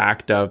of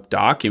backed up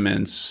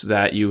documents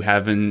that you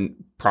haven't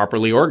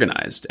properly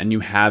organized and you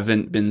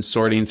haven't been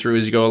sorting through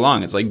as you go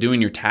along. It's like doing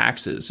your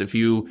taxes. If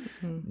you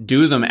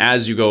do them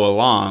as you go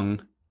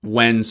along,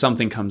 when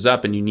something comes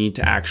up and you need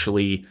to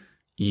actually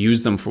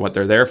use them for what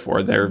they're there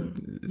for, they're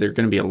going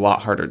to be a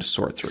lot harder to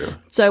sort through.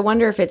 So I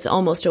wonder if it's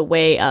almost a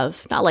way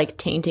of not like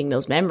tainting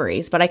those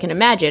memories, but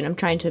I'm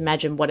trying to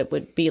imagine what it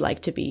would be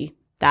like to be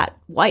that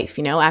wife,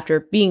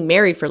 after being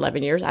married for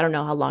 11 years. I don't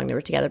know how long they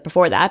were together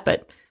before that,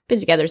 but been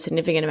together a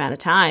significant amount of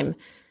time,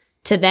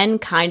 to then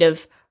kind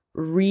of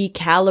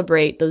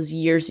recalibrate those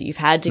years that you've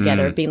had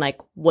together, being like,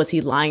 was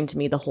he lying to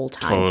me the whole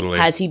time? Totally.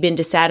 Has he been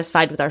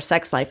dissatisfied with our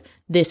sex life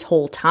this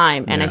whole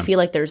time? And I feel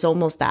like there's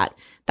almost that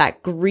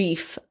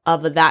grief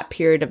of that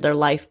period of their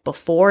life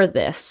before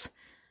this,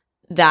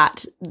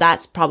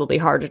 that's probably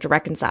harder to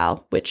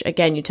reconcile, which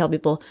again, you tell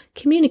people,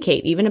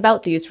 communicate even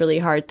about these really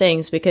hard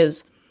things,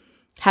 because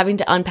having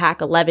to unpack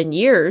 11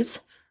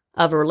 years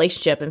of a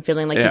relationship and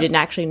feeling like you didn't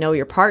actually know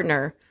your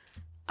partner,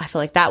 I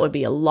feel like that would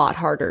be a lot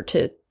harder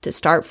to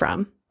start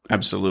from.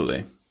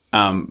 Absolutely.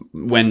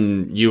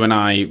 When you and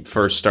I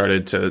first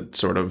started to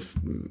sort of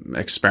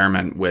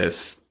experiment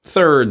with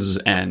thirds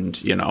and,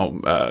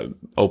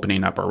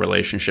 opening up our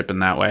relationship in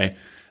that way,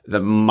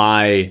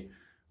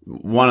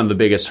 one of the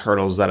biggest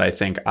hurdles that I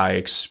think I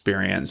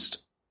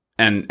experienced,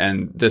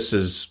 and this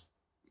is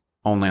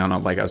only on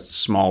a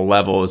small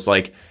level, is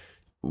like,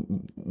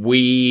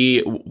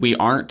 we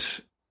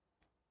aren't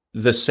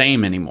the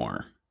same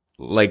anymore.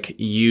 Like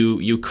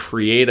you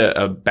create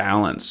a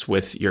balance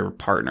with your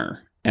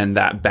partner, and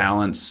that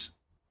balance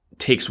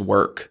takes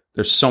work.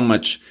 There's so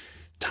much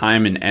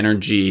time and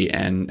energy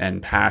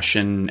and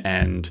passion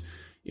and,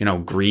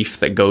 grief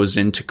that goes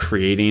into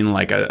creating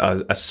like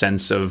a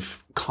sense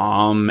of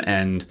calm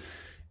and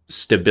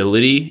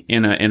stability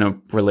in a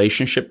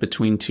relationship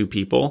between two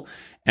people.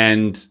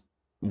 And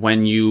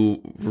when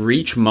you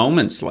reach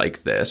moments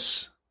like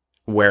this,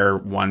 where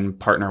one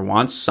partner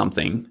wants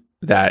something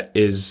that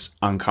is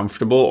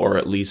uncomfortable, or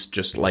at least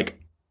just like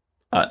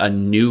a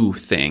new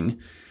thing,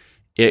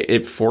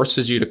 it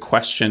forces you to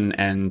question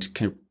and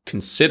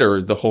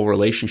consider the whole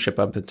relationship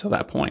up until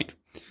that point.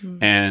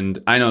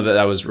 And I know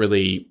that was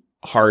really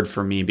hard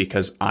for me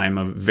because I'm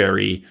a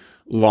very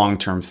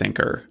long-term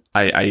thinker.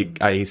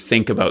 I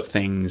think about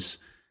things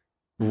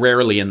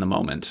rarely in the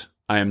moment.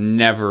 I am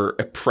never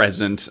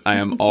present. I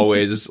am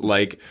always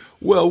like,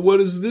 well, what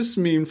does this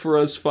mean for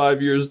us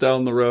 5 years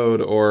down the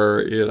road?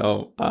 Or,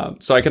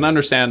 so I can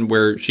understand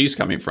where she's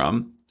coming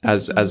from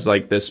as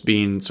like this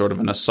being sort of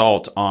an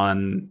assault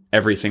on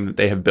everything that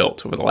they have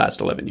built over the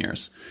last 11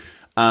 years.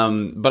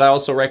 But I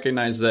also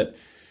recognize that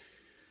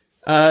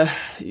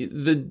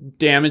the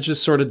damage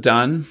is sort of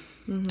done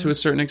to a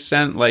certain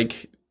extent.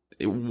 Like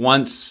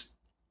once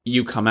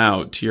you come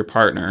out to your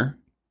partner,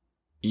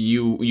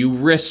 you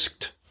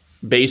risked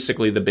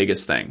basically the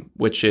biggest thing,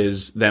 which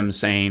is them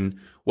saying,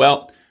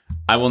 well,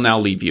 I will now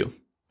leave you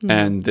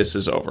and this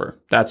is over.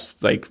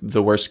 That's like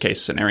the worst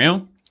case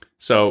scenario.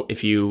 So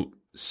if you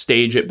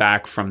stage it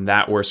back from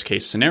that worst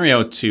case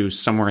scenario to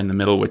somewhere in the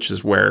middle, which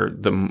is where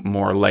the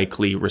more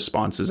likely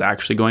response is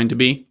actually going to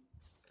be,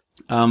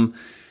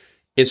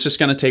 it's just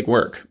going to take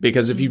work.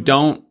 Because if you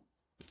don't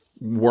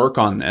work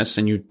on this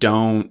and you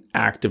don't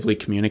actively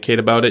communicate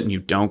about it and you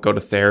don't go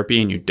to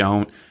therapy and you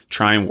don't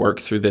try and work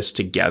through this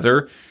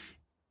together,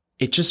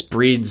 it just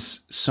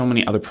breeds so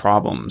many other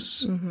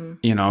problems.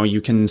 You know,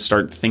 you can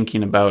start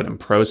thinking about and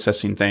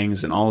processing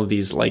things and all of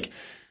these like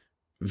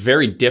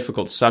very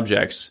difficult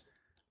subjects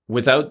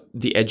without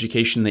the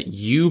education that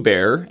you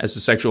bear as a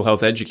sexual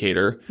health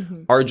educator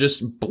are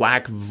just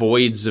black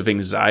voids of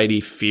anxiety,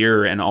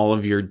 fear, and all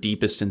of your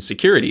deepest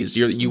insecurities.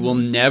 You will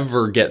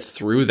never get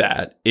through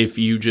that if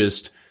you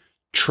just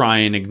try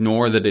and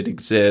ignore that it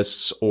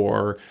exists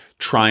or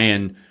try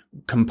and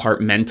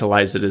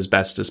compartmentalize it as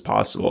best as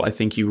possible. I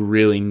think you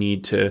really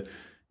need to,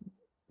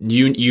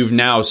 you've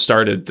now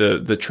started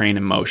the train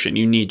in motion.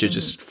 You need to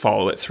just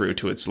follow it through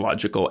to its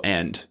logical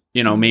end.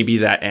 You know, maybe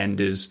that end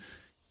is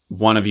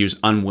one of you's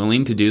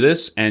unwilling to do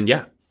this, and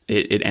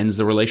it ends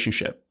the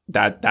relationship.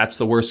 That's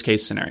the worst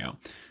case scenario.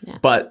 Yeah.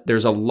 But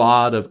there's a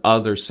lot of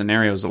other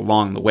scenarios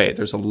along the way.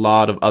 There's a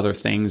lot of other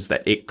things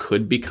that it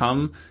could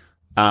become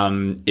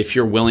if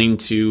you're willing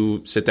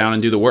to sit down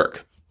and do the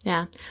work.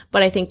 Yeah.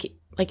 But I think,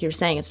 like you're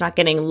saying, it's not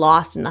getting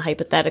lost in the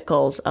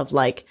hypotheticals of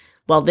like,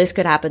 well, this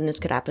could happen, this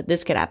could happen,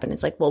 this could happen.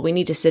 It's like, well, we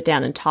need to sit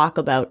down and talk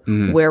about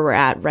where we're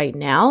at right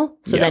now.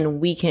 So then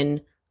we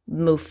can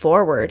move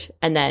forward.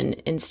 And then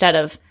instead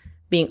of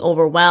being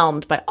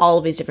overwhelmed by all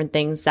of these different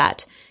things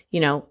that, you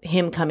know,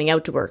 him coming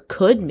out to her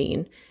could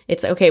mean,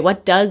 it's okay,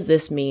 what does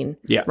this mean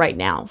right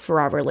now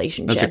for our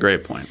relationship? That's a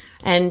great point.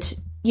 And,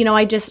 you know,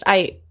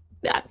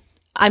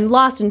 I'm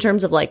lost in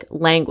terms of like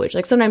language.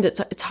 Like sometimes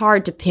it's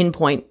hard to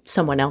pinpoint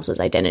someone else's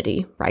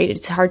identity, right?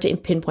 It's hard to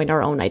pinpoint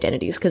our own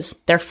identities because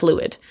they're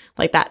fluid.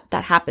 Like that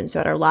happens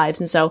throughout our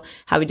lives. And so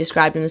how he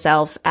described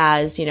himself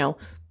as, you know,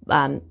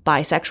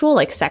 bisexual,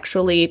 like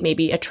sexually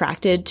maybe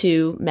attracted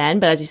to men,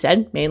 but as he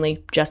said,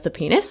 mainly just the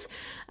penis,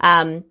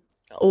 and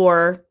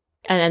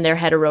then they're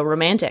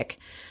hetero-romantic.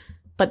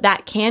 But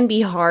that can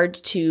be hard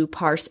to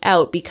parse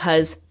out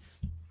because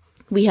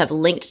we have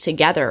linked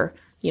together,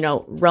 you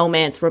know,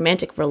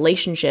 romantic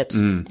relationships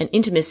and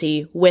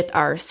intimacy with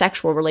our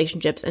sexual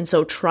relationships. And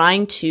so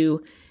trying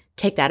to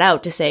take that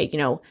out to say, you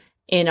know,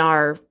 in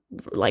our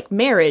like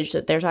marriage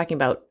that they're talking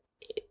about,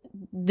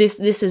 this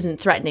isn't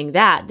threatening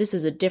that. This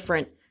is a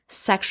different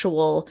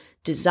sexual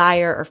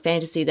desire or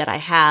fantasy that I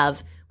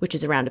have, which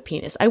is around a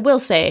penis. I will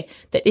say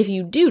that if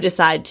you do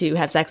decide to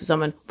have sex with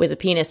someone with a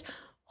penis,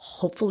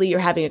 hopefully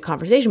you're having a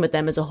conversation with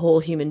them as a whole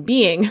human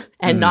being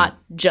and not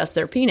just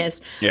their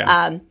penis.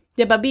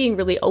 But being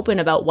really open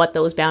about what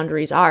those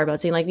boundaries are, about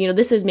saying like, you know,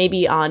 this is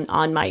maybe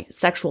on my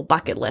sexual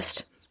bucket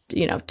list,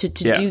 you know, to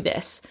do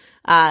this.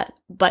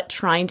 But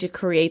trying to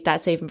create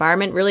that safe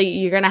environment, really,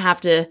 you're going to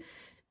have to,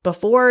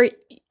 before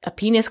a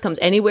penis comes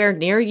anywhere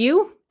near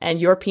you and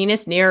your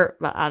penis near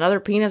another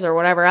penis or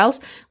whatever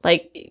else,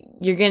 like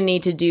you're going to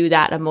need to do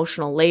that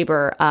emotional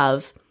labor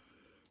of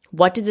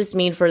what does this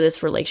mean for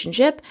this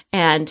relationship?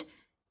 And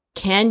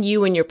can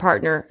you and your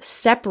partner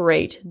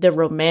separate the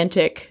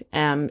romantic,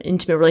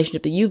 intimate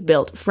relationship that you've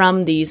built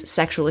from these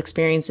sexual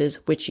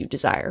experiences which you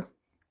desire?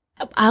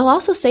 I'll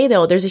also say,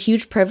 though, there's a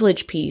huge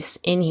privilege piece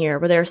in here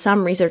where there are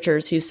some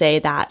researchers who say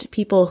that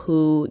people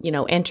who, you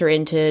know, enter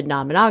into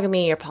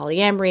non-monogamy or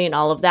polyamory and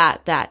all of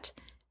that,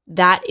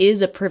 that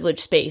is a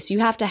privileged space. You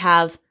have to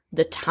have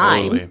the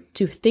time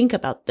to think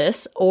about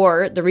this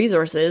or the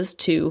resources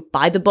to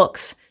buy the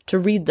books, to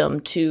read them,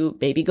 to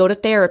maybe go to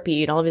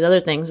therapy and all of these other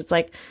things. It's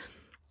like,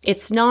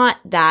 it's not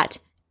that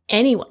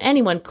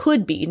anyone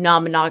could be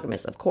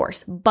non-monogamous, of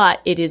course,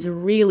 but it is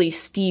really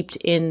steeped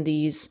in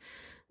the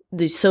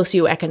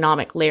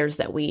socioeconomic layers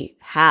that we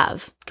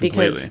have.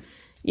 Completely. Because,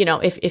 you know,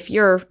 if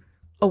you're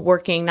a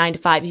working 9 to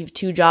 5, you have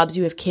 2 jobs,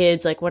 you have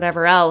kids, like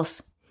whatever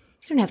else,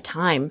 you don't have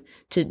time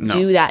to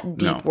do that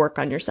deep work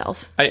on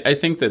yourself. I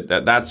think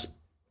that's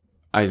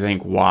I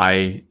think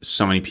why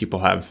so many people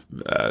have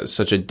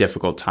such a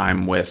difficult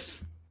time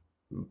with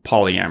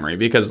polyamory,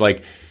 because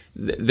like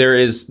there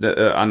is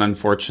an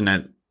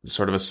unfortunate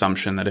sort of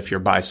assumption that if you're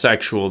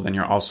bisexual, then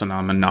you're also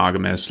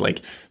non-monogamous,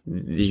 like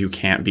you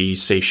can't be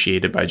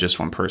satiated by just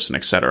one person,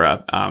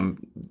 etc.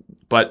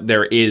 But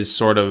there is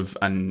sort of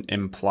an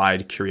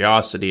implied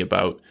curiosity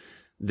about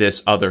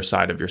this other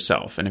side of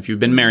yourself. And if you've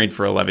been married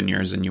for 11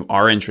 years and you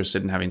are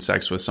interested in having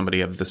sex with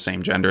somebody of the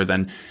same gender,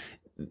 then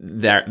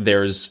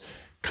there's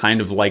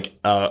kind of like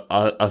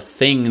a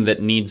thing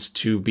that needs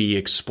to be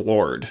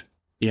explored.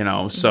 You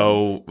know,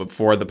 so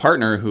for the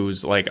partner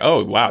who's like,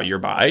 oh, wow, you're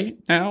bi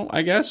now,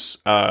 I guess.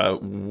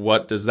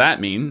 What does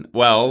that mean?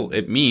 Well,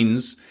 it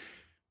means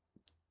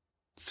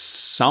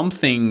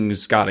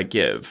something's got to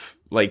give.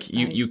 Like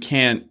you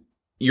can't,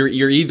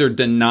 you're either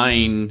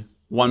denying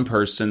one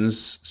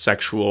person's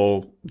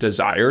sexual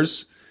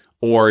desires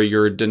or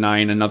you're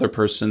denying another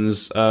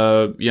person's,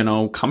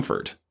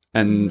 comfort.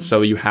 And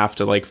so you have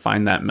to like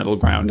find that middle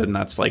ground. And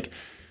that's like,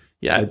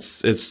 yeah,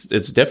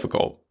 it's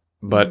difficult,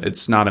 but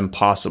it's not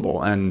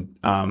impossible. And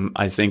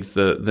I think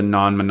the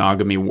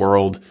non-monogamy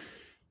world,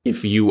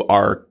 if you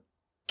are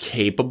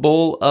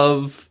capable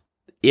of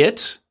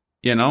it,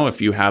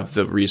 if you have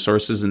the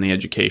resources and the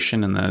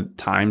education and the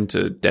time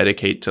to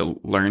dedicate to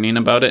learning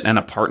about it, and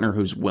a partner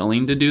who's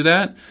willing to do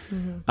that,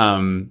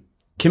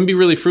 can be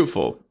really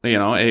fruitful.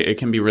 It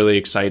can be really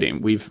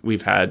exciting.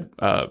 We've had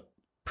a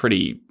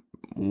pretty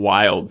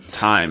wild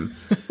time,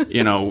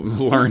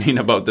 learning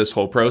about this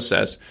whole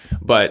process,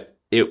 but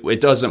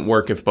it doesn't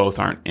work if both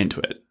aren't into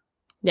it.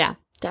 Yeah,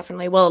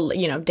 definitely. Well,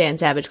 Dan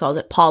Savage calls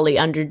it poly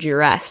under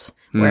duress,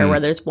 where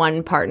there's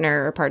one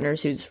partner or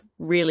partners who's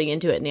really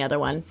into it and the other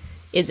one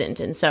isn't.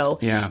 And so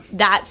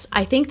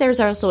I think there's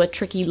also a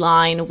tricky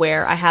line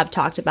where I have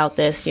talked about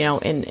this,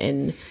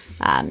 in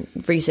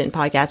recent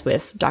podcasts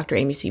with Dr.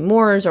 Amy C.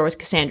 Moores or with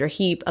Cassandra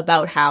Heap,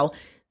 about how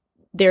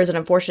there's an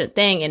unfortunate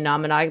thing in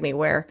non-monogamy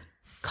where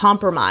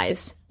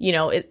compromise,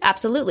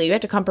 absolutely, you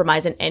have to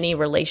compromise in any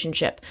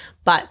relationship.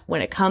 But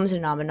when it comes to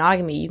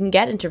non-monogamy, you can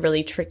get into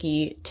really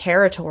tricky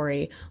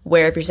territory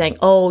where if you're saying,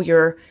 oh,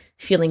 you're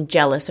feeling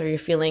jealous or you're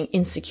feeling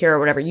insecure or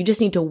whatever, you just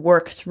need to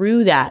work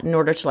through that in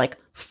order to like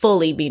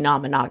fully be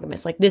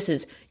non-monogamous. Like this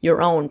is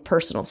your own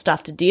personal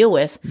stuff to deal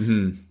with.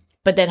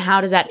 But then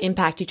how does that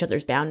impact each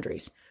other's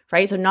boundaries?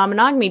 Right? So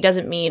non-monogamy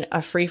doesn't mean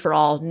a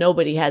free-for-all,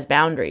 nobody has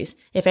boundaries.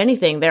 If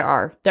anything, there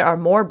are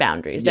more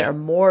boundaries. There are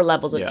more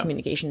levels of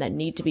communication that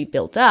need to be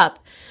built up.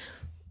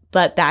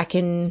 But that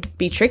can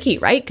be tricky,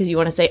 right? Because you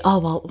want to say, oh,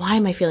 well, why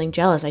am I feeling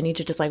jealous? I need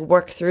to just like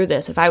work through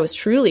this. If I was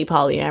truly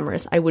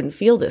polyamorous, I wouldn't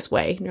feel this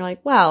way. And you're like,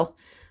 well,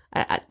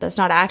 that's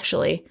not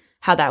actually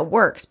how that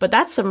works. But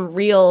that's some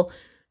real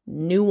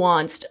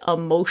nuanced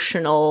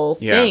emotional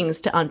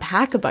things to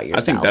unpack about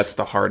yourself. I think that's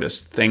the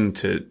hardest thing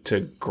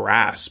to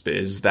grasp,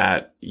 is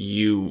that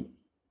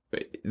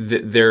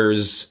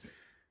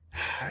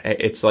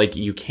it's like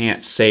you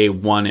can't say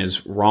one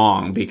is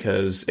wrong,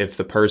 because if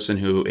the person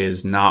who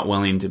is not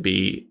willing to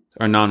be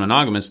or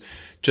non-monogamous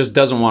just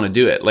doesn't want to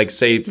do it, like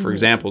say for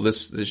example,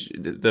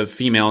 the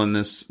female in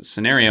this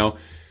scenario,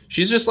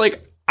 she's just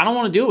like, I don't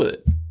want to deal with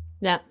it.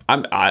 Yeah.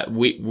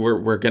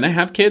 We're going to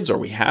have kids, or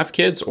we have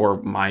kids,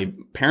 or my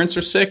parents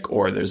are sick,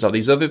 or there's all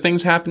these other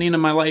things happening in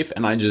my life,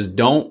 and I just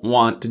don't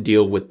want to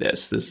deal with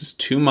this. This is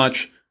too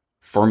much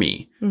for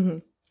me.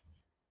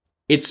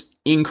 It's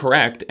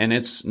incorrect, and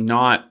it's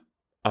not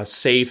a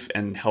safe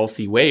and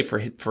healthy way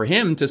for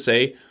him to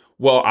say,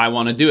 well, I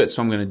want to do it,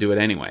 so I'm going to do it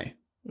anyway.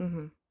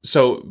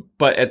 So,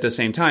 but at the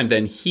same time,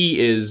 then he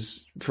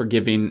is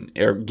forgiving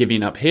or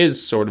giving up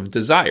his sort of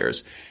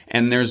desires.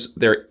 And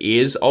there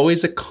is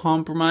always a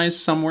compromise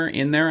somewhere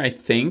in there, I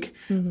think.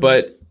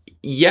 But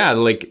yeah,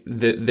 like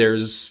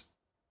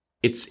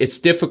it's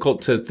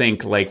difficult to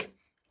think like,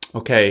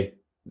 okay,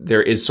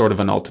 there is sort of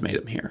an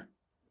ultimatum here.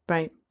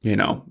 Right.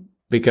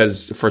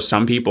 Because for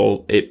some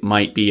people it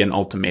might be an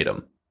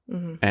ultimatum.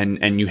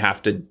 And you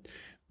have to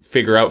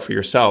figure out for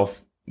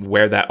yourself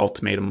where that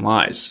ultimatum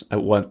lies.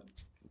 At what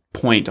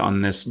point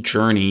on this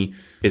journey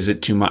is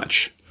it too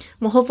much?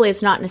 Well, hopefully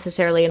it's not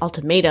necessarily an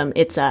ultimatum.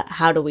 It's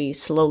how do we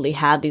slowly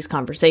have these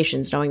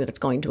conversations, knowing that it's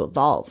going to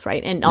evolve,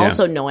 right? And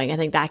also knowing, I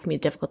think that can be a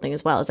difficult thing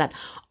as well, is that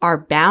our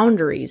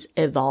boundaries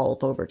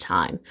evolve over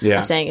time.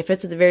 Of saying, if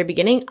it's at the very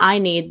beginning, I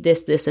need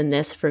this, this, and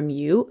this from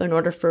you in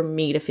order for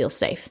me to feel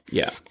safe.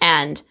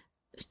 And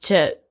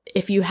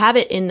if you have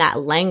it in that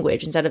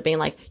language, instead of being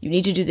like, you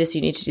need to do this,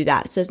 you need to do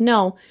that, it says,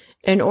 no,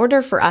 in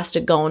order for us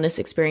to go on this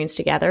experience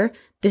together,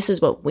 this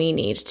is what we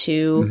need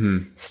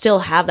to still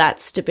have that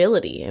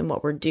stability in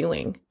what we're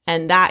doing.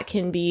 And that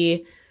can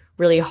be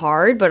really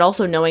hard, but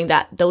also knowing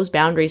that those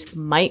boundaries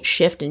might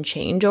shift and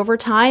change over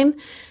time.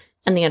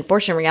 And the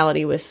unfortunate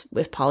reality with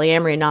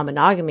polyamory and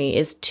non-monogamy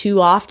is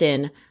too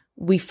often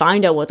we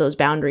find out what those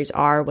boundaries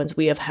are once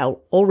we have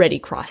already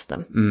crossed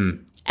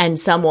them. And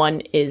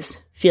someone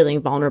is feeling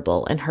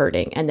vulnerable and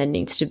hurting, and then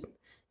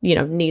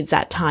needs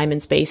that time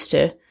and space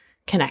to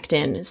connect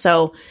in.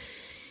 So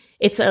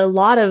it's a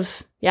lot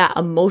of,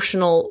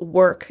 emotional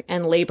work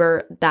and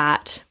labor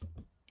that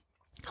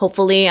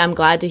hopefully I'm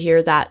glad to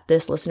hear that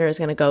this listener is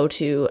going to go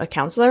to a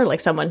counselor, like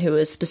someone who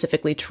is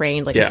specifically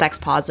trained, like a sex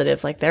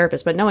positive, like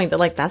therapist, but knowing that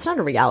like, that's not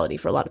a reality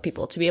for a lot of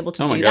people to be able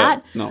to do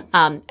that. No.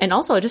 And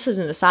also just as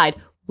an aside,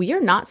 we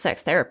are not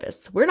sex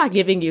therapists. We're not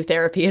giving you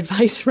therapy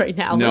advice right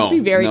now. Let's be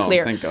very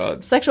clear. Thank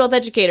God. Sexual health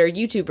educator,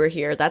 YouTuber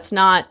here. That's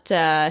not,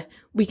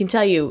 we can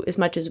tell you as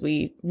much as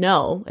we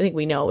know. I think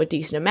we know a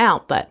decent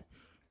amount, but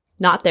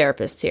not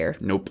therapists here.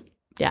 Nope.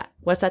 Yeah.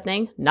 What's that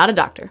thing? Not a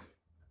doctor,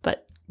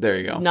 but there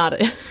you go. Not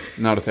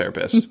a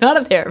therapist. Not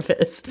a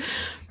therapist.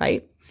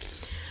 Right.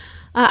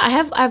 I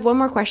have one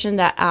more question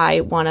that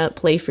I want to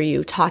play for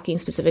you, talking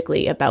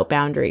specifically about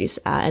boundaries.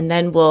 And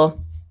then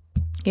we'll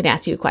get to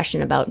ask you a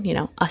question about,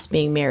 us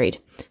being married.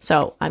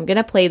 So I'm going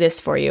to play this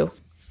for you.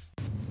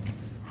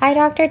 Hi,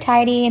 Dr.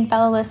 Tidy and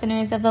fellow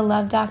listeners of the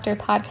Love Doctor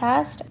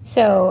podcast.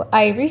 So,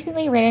 I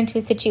recently ran into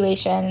a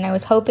situation and I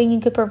was hoping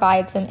you could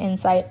provide some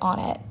insight on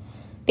it.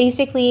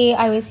 Basically,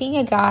 I was seeing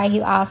a guy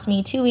who asked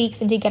me 2 weeks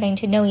into getting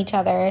to know each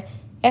other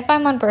if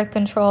I'm on birth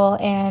control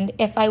and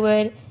if I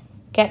would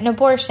get an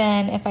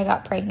abortion if I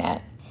got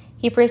pregnant.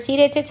 He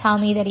proceeded to tell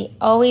me that he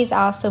always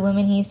asks the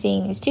women he's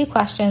seeing these 2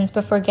 questions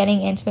before getting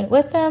intimate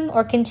with them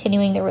or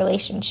continuing the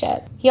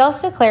relationship. He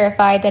also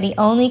clarified that he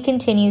only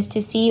continues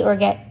to see or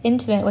get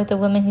intimate with the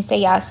women who say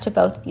yes to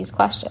both of these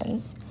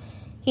questions.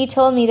 He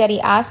told me that he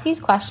asks these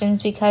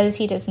questions because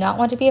he does not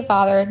want to be a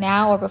father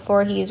now or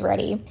before he is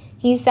ready.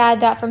 He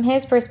said that from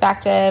his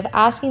perspective,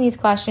 asking these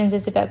questions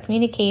is about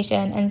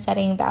communication and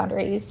setting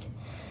boundaries.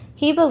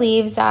 He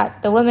believes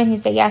that the women who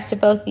say yes to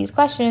both these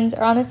questions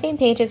are on the same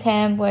page as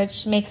him,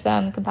 which makes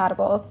them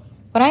compatible.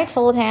 When I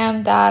told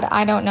him that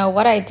I don't know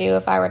what I'd do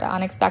if I were to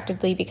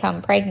unexpectedly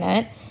become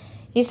pregnant,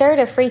 he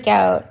started to freak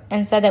out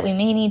and said that we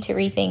may need to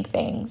rethink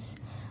things.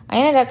 I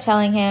ended up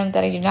telling him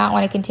that I do not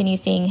want to continue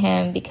seeing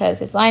him because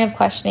his line of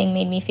questioning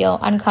made me feel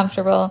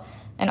uncomfortable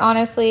and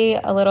honestly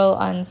a little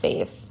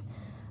unsafe.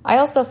 I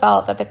also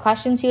felt that the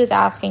questions he was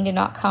asking did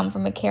not come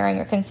from a caring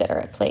or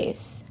considerate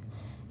place.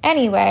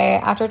 Anyway,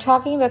 after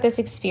talking about this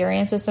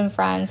experience with some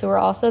friends who were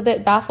also a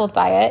bit baffled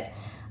by it,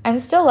 I'm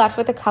still left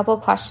with a couple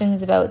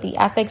questions about the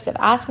ethics of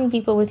asking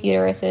people with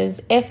uteruses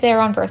if they're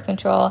on birth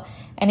control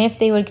and if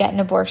they would get an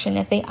abortion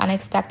if they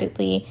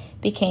unexpectedly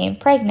became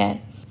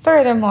pregnant.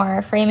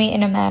 Furthermore, framing it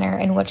in a manner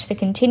in which the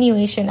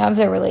continuation of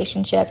the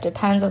relationship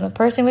depends on the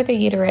person with a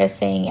uterus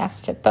saying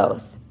yes to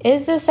both.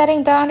 Is this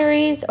setting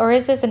boundaries, or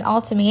is this an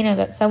ultimatum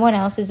about someone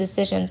else's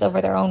decisions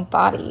over their own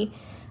body?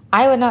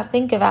 I would not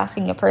think of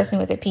asking a person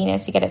with a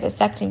penis to get a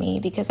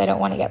vasectomy because I don't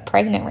want to get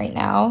pregnant right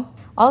now.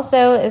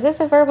 Also, is this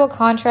a verbal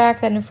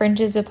contract that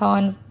infringes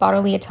upon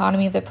bodily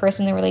autonomy of the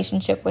person in the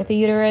relationship with a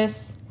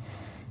uterus?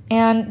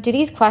 And do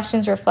these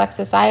questions reflect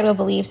societal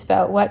beliefs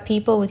about what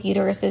people with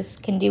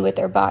uteruses can do with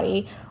their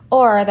body,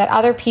 or that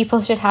other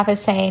people should have a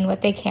say in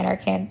what they can or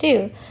can't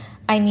do?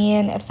 I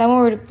mean, if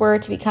someone were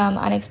to become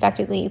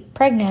unexpectedly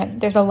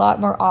pregnant, there's a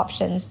lot more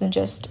options than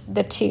just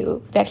the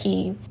 2 that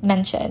he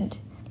mentioned.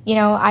 You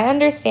know, I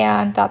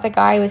understand that the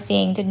guy I was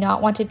seeing did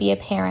not want to be a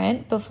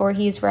parent before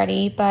he's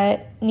ready,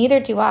 but neither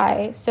do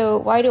I. So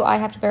why do I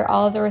have to bear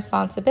all of the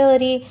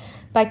responsibility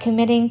by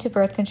committing to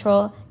birth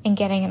control and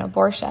getting an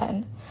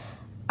abortion?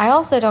 I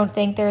also don't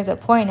think there's a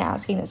point in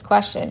asking this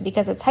question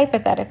because it's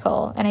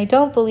hypothetical, and I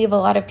don't believe a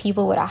lot of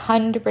people would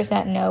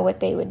 100% know what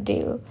they would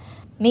do.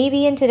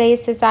 Maybe in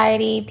today's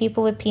society,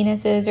 people with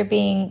penises are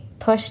being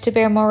pushed to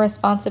bear more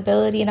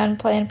responsibility in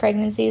unplanned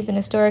pregnancies than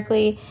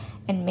historically,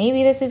 and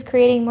maybe this is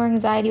creating more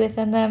anxiety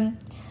within them.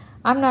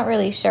 I'm not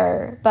really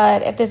sure,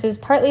 but if this is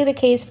partly the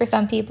case for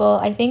some people,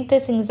 I think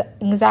this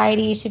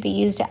anxiety should be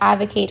used to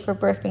advocate for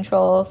birth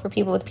control for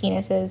people with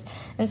penises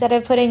instead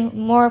of putting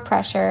more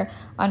pressure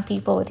on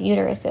people with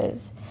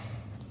uteruses.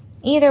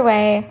 Either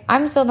way,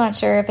 I'm still not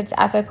sure if it's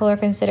ethical or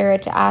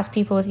considerate to ask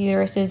people with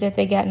uteruses if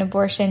they get an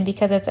abortion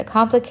because it's a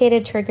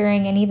complicated,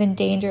 triggering, and even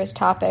dangerous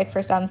topic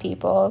for some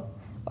people,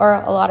 or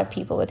a lot of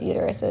people with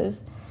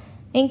uteruses.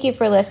 Thank you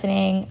for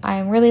listening.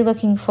 I'm really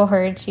looking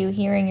forward to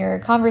hearing your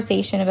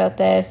conversation about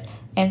this,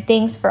 and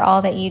thanks for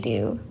all that you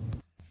do.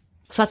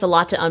 So that's a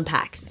lot to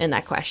unpack in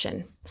that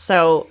question.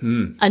 So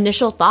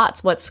initial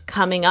thoughts, what's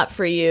coming up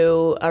for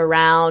you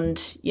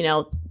around,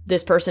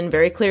 this person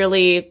very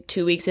clearly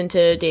 2 weeks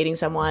into dating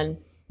someone,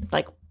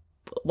 like,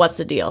 what's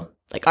the deal?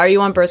 Like, are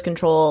you on birth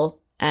control,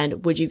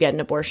 and would you get an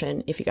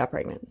abortion if you got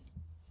pregnant?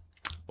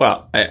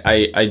 Well,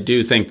 I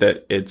do think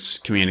that it's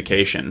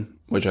communication,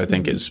 which I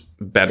think is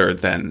better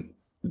than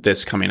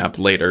this coming up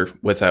later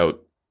without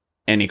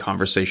any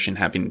conversation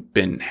having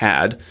been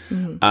had.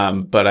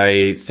 But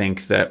I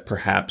think that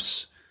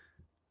perhaps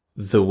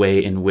the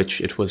way in which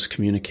it was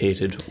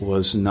communicated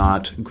was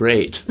not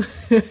great.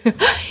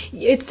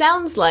 It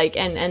sounds like,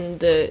 and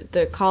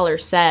the caller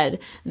said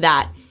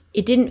that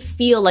it didn't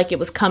feel like it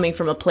was coming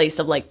from a place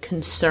of like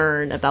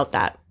concern about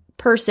that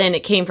person.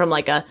 It came from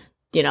like a,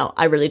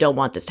 I really don't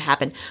want this to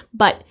happen.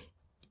 But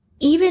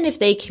even if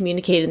they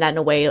communicated that in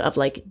a way of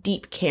like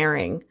deep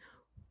caring,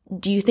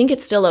 do you think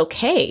it's still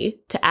okay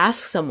to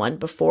ask someone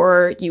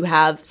before you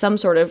have some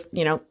sort of,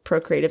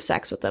 procreative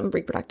sex with them,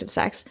 reproductive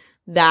sex,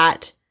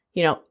 that,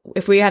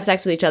 if we have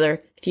sex with each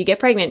other, if you get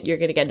pregnant, you're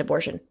going to get an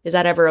abortion? Is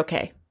that ever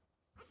okay?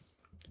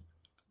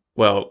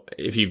 Well,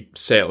 if you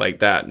say it like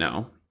that,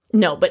 no.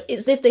 No, but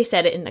it's if they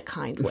said it in a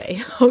kind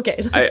way. Okay,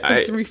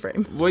 let's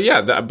reframe. Well,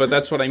 yeah, but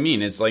that's what I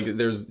mean. It's like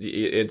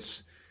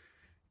it's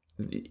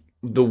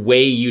the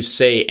way you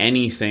say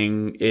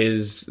anything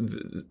is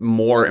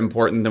more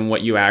important than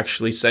what you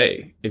actually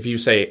say. If you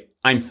say,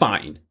 I'm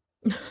fine,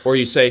 or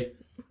you say,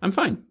 I'm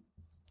fine,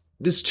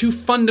 there's two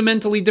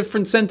fundamentally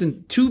different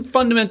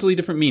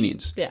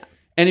meanings. Yeah.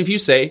 And if you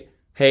say,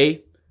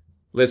 hey,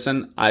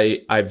 listen,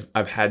 I've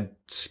had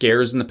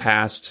scares in the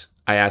past.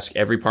 I ask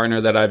every partner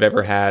that I've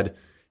ever had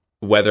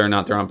whether or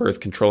not they're on birth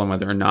control and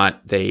whether or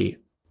not they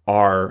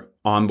are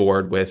on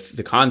board with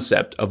the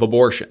concept of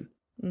abortion.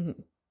 Mm-hmm.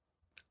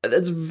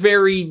 That's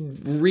very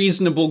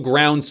reasonable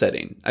ground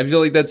setting. I feel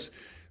like that's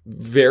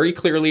very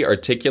clearly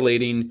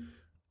articulating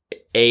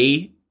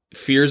A,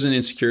 fears and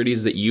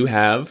insecurities that you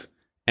have,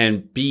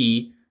 and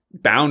B,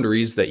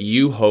 boundaries that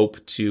you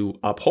hope to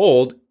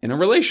uphold in a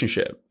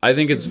relationship. I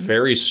think it's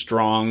very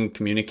strong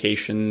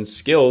communication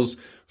skills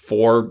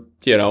for,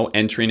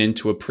 entering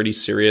into a pretty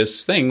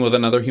serious thing with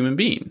another human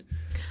being.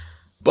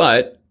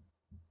 But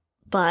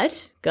go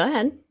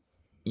ahead.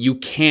 You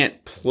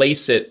can't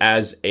place it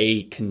as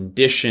a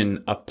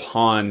condition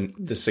upon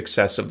the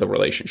success of the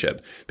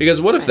relationship.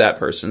 Because what if that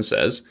person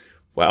says,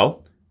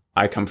 well,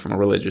 I come from a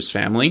religious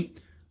family.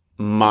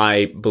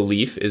 My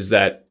belief is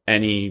that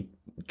any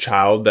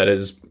child that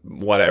is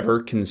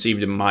whatever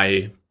conceived in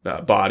my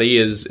body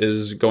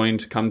is going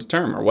to come to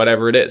term, or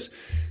whatever it is.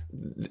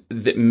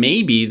 That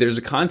maybe there's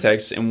a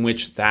context in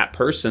which that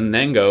person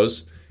then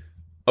goes,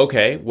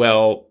 okay,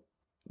 well,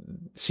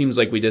 seems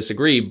like we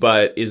disagree,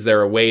 but is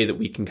there a way that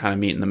we can kind of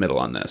meet in the middle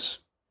on this?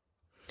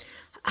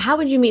 How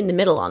would you meet in the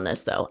middle on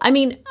this, though? I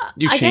mean,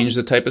 you change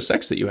the type of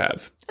sex that you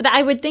have.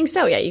 I would think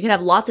so, yeah. You could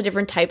have lots of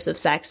different types of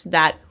sex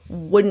that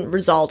wouldn't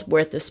result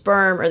with the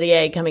sperm or the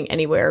egg coming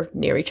anywhere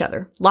near each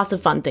other. Lots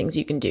of fun things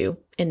you can do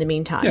in the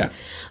meantime. Yeah.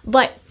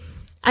 But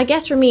I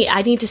guess for me,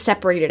 I need to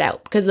separate it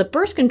out, because the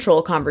birth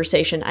control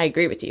conversation, I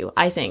agree with you.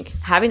 I think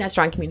having that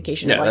strong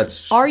communication,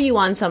 are you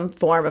on some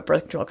form of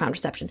birth control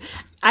contraception?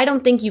 I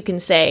don't think you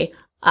can say,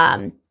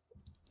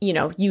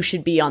 you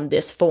should be on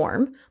this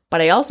form. But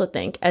I also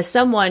think, as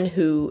someone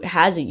who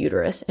has a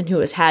uterus and who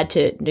has had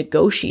to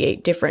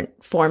negotiate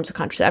different forms of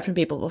contraception with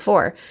people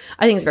before,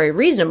 I think it's very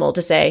reasonable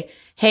to say,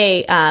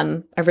 hey,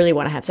 I really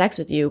want to have sex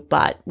with you,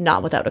 but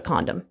not without a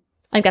condom.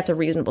 I think that's a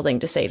reasonable thing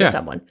to say to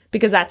someone,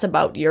 because that's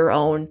about your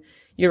own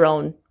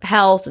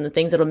health and the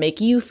things that'll make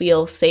you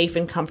feel safe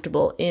and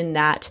comfortable in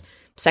that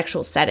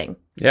sexual setting.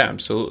 Yeah,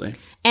 absolutely.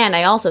 And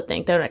I also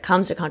think that when it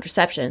comes to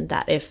contraception,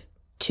 that if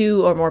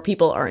 2 or more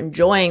people are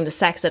enjoying the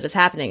sex that is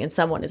happening and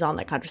someone is on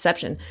that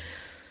contraception,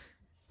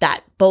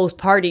 that both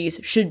parties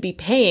should be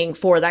paying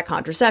for that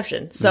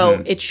contraception.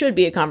 So it should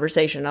be a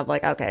conversation of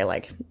like, okay,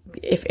 like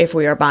if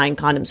we are buying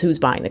condoms, who's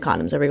buying the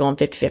condoms? Are we going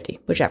 50-50?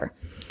 Whichever.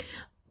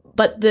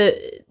 But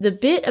the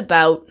bit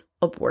about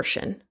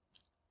abortion,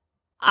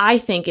 I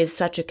think, is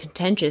such a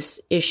contentious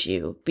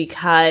issue,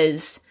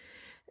 because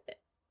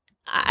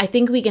I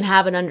think we can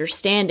have an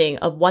understanding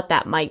of what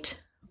that might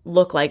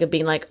look like, of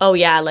being like, oh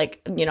yeah,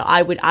 like,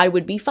 I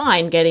would be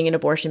fine getting an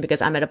abortion because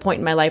I'm at a point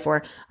in my life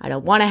where I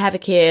don't want to have a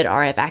kid, or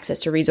I have access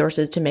to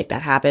resources to make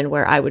that happen,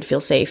 where I would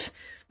feel safe,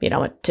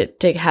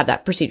 to have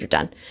that procedure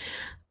done.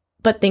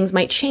 But things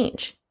might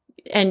change,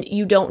 and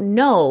you don't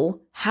know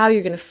how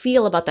you're going to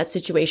feel about that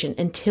situation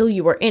until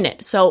you are in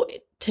it. So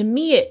to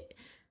me,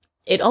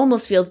 it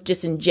almost feels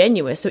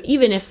disingenuous. So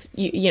even if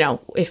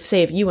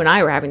if you and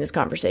I were having this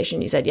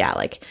conversation, you said, yeah,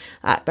 like,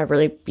 I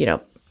really,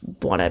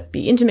 want to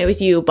be intimate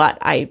with you, but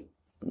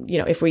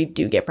if we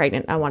do get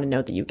pregnant, I want to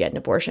know that you get an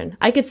abortion.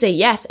 I could say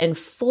yes and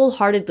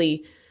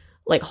wholeheartedly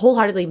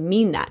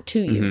mean that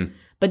to you. Mm-hmm.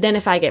 But then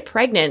if I get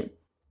pregnant,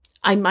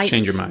 I might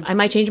change your mind. I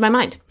might change my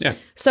mind. Yeah.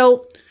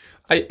 So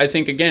I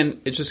think, again,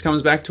 it just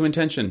comes back to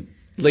intention.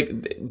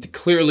 Like,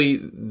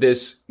 clearly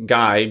this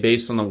guy,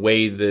 based on the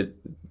way that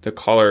the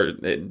caller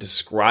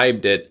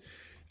described it,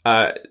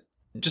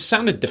 just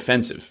sounded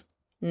defensive.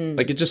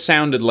 Like, it just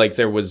sounded like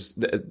there was,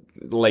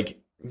 like,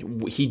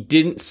 he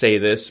didn't say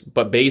this,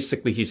 but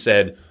basically he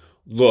said,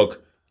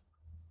 look,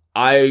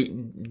 I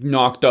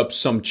knocked up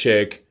some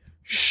chick.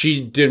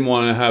 She didn't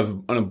want to have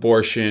an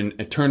abortion.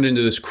 It turned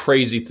into this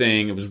crazy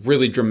thing. It was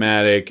really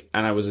dramatic,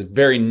 and it was a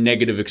very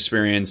negative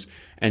experience.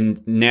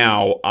 And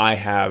now I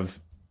have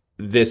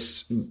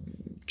this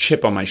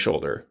chip on my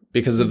shoulder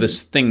because of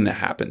this thing that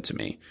happened to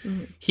me.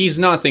 Mm-hmm. He's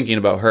not thinking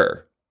about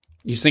her.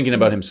 He's thinking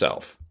about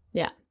himself.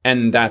 Yeah.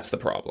 And that's the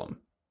problem.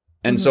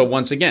 And so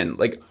once again,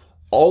 like,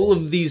 all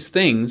of these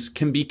things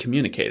can be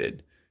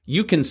communicated.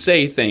 You can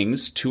say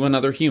things to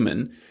another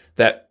human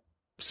that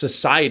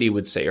society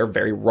would say are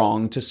very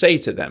wrong to say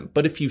to them.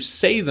 But if you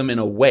say them in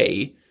a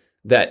way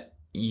that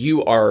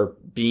you are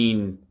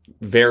being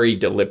very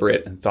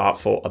deliberate and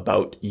thoughtful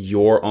about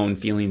your own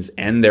feelings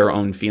and their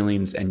own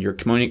feelings, and you're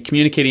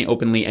communicating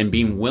openly and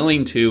being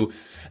willing to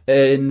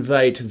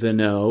invite the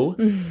no,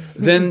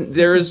 then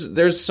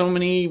there's so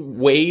many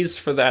ways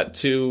for that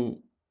to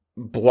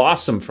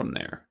blossom from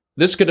there.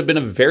 This could have been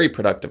a very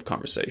productive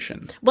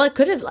conversation. Well, it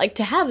could have, like,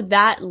 to have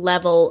that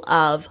level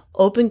of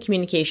open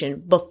communication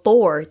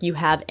before you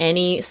have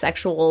any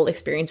sexual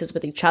experiences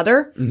with each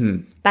other.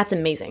 Mm-hmm. That's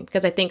amazing,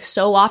 because I think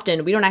so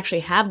often we don't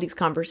actually have these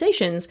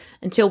conversations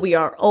until we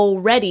are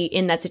already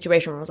in that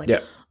situation where it's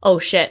like, oh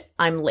shit,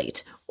 I'm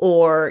late.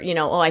 Or,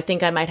 I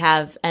think I might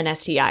have an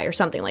STI or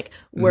something. Like,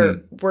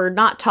 we're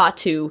not taught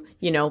to,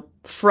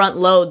 front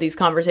load these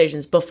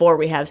conversations before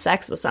we have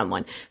sex with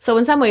someone. So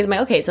in some ways, I'm like,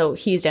 okay, so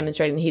he's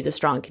demonstrating that he's a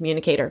strong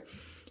communicator.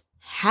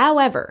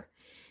 However,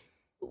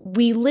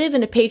 we live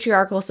in a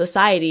patriarchal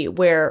society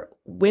where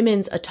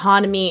women's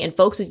autonomy and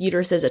folks with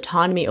uteruses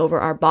autonomy over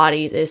our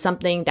bodies is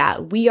something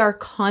that we are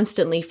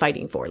constantly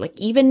fighting for. Like,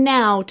 even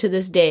now to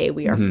this day,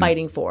 we are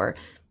fighting for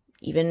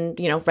even,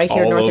 right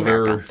here in all North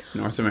over America.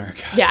 North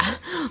America. Yeah,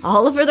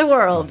 all over the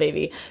world,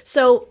 baby.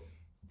 So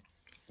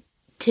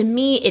to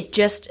me, it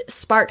just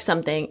sparks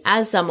something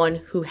as someone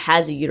who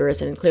has a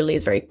uterus and clearly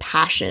is very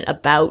passionate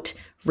about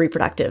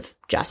reproductive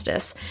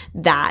justice,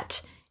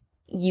 that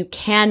you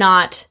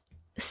cannot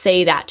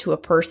say that to a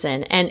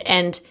person.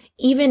 And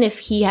even if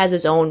he has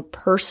his own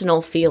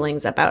personal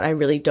feelings about, I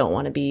really don't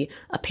want to be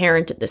a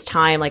parent at this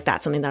time, like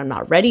that's something that I'm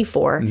not ready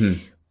for,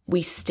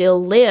 we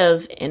still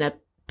live in a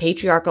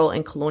patriarchal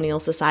and colonial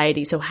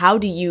society. So how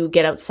do you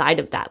get outside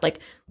of that? Like,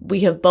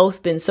 we have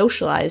both been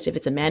socialized, if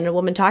it's a man and a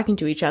woman talking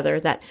to each other,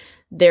 that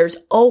there's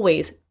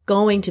always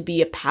going to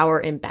be a power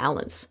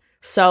imbalance.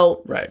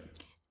 So, right.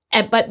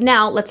 But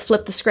now let's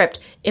flip the script.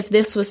 If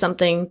this was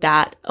something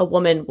that a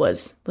woman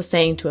was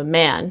saying to a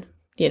man,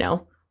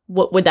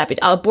 what would that be?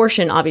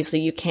 Abortion, obviously,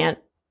 you can't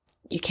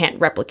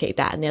replicate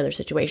that in the other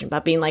situation.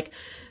 But being like,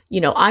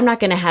 I'm not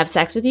going to have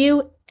sex with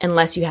you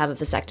unless you have a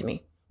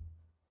vasectomy.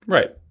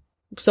 Right.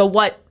 So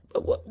what?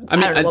 I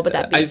don't know. What would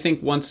that be? I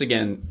think once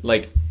again,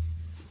 like,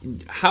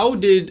 how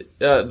did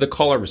the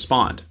caller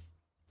respond?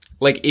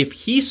 Like, if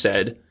he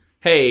said,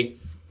 "Hey,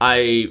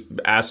 I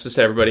asked this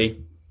to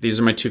everybody. These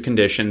are my 2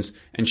 conditions,"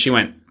 and she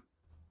went,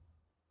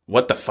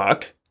 "What the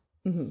fuck?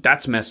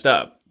 That's messed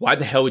up. Why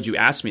the hell would you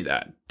ask me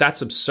that?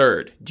 That's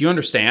absurd. Do you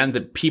understand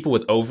that people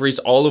with ovaries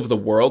all over the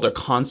world are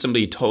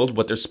constantly told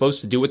what they're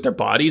supposed to do with their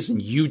bodies,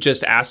 and you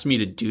just asked me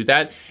to do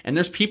that? And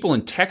there's people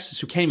in Texas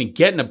who can't even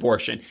get an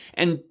abortion,"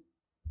 and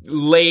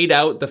laid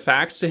out the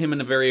facts to him in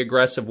a very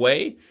aggressive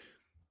way.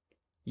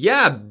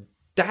 Yeah,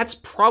 that's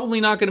probably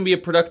not going to be a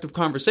productive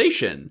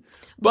conversation.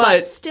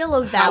 But still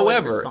a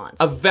valid response.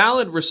 A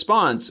valid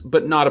response,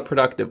 but not a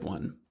productive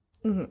one.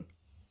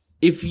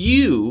 If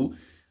you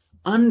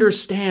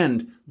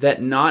understand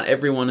that not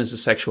everyone is a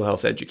sexual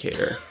health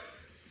educator,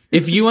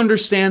 if you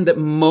understand that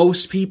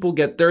most people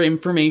get their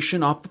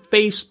information off of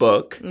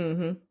Facebook,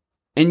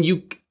 and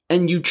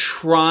you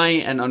try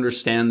and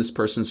understand this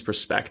person's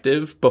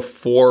perspective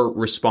before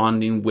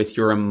responding with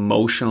your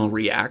emotional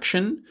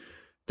reaction,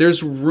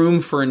 there's room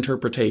for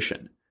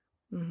interpretation.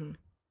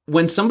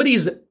 When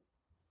somebody's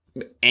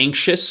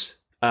anxious,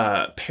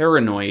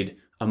 paranoid,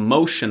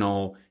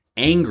 emotional,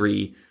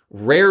 angry,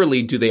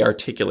 rarely do they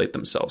articulate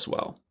themselves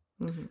well.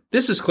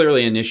 This is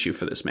clearly an issue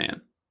for this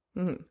man.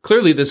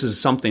 Clearly, this is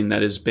something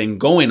that has been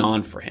going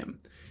on for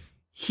him.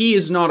 He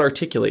is not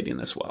articulating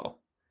this well.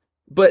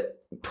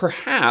 But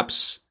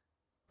perhaps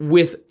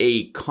with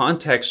a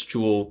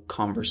contextual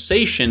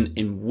conversation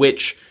in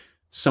which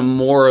some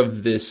more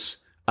of this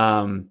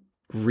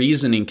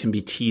reasoning can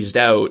be teased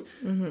out,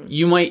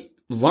 you might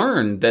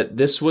learn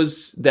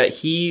that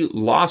he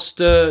lost,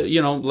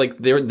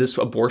 this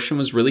abortion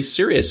was really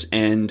serious,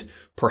 and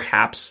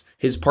perhaps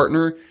his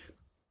partner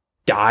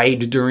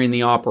died during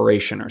the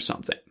operation or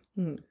something.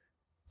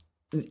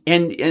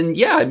 And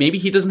yeah, maybe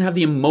he doesn't have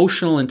the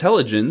emotional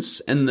intelligence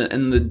and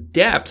the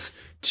depth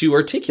to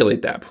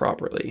articulate that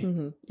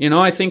properly.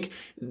 I think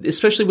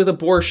especially with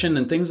abortion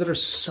and things that are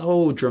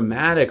so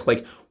dramatic,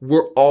 like,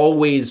 we're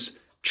always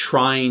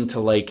trying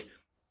to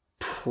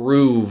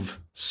prove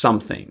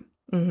something.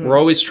 We're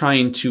always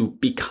trying to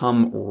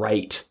become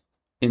right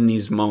in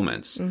these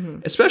moments,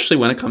 especially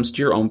when it comes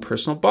to your own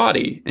personal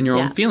body and your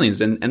own feelings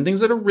and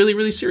things that are really,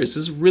 really serious.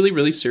 This is really,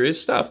 really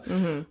serious stuff.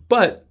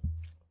 But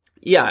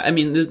yeah, I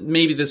mean,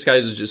 maybe this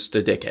guy's just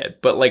a dickhead.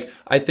 But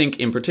I think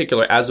in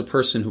particular, as a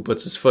person who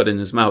puts his foot in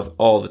his mouth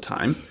all the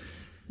time,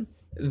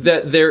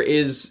 that there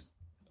is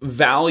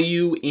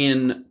value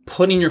in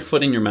putting your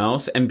foot in your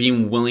mouth and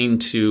being willing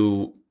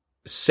to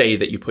say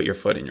that you put your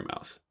foot in your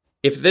mouth.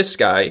 If this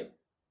guy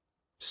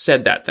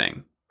said that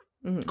thing,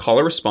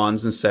 caller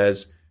responds and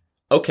says,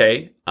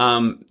 "Okay,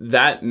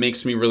 that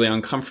makes me really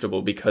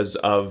uncomfortable because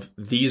of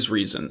these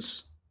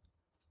reasons."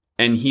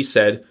 And he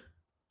said,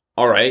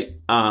 "All right,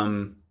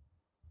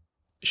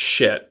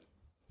 shit,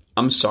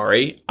 I'm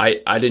sorry.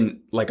 I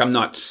didn't, I'm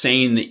not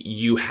saying that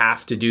you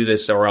have to do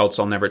this or else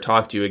I'll never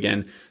talk to you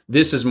again.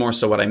 This is more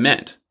so what I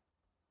meant."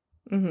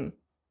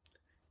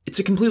 It's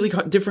a completely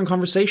different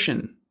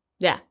conversation.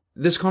 Yeah.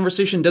 This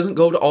conversation doesn't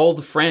go to all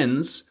the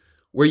friends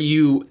where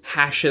you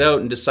hash it out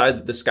and decide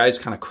that this guy's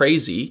kind of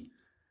crazy.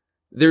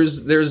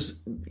 There's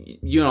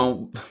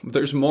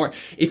more.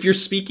 If you're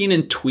speaking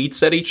in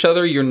tweets at each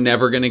other, you're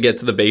never going to get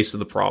to the base of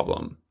the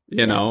problem,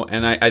 know?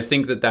 And I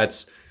think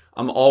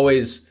I'm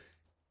always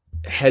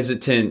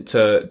hesitant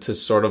to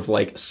sort of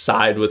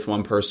side with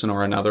one person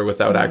or another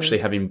without actually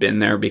having been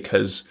there,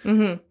 because,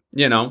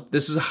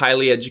 this is a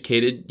highly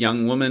educated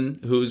young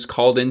woman who's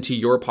called into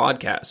your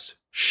podcast.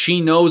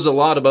 She knows a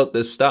lot about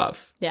this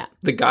stuff. Yeah.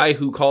 The guy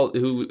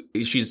who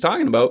she's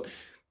talking about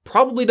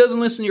probably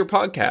doesn't listen to your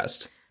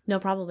podcast. No,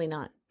 probably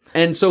not.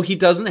 And so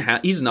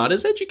he's not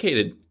as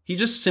educated. He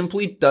just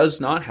simply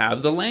does not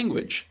have the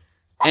language.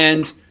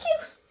 And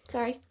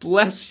sorry.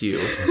 Bless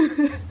you.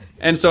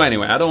 And so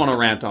anyway, I don't want to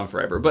rant on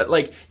forever, but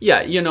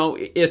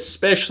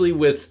especially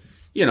with,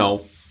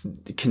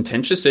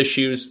 contentious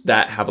issues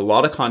that have a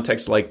lot of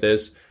context like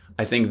this,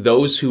 I think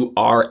those who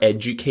are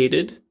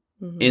educated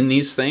in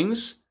these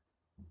things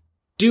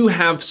do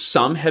have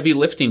some heavy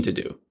lifting to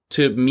do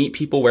to meet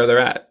people where they're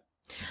at.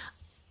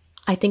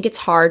 I think it's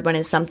hard when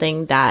it's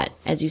something that,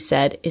 as you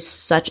said, is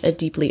such a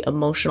deeply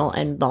emotional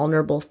and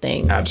vulnerable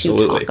thing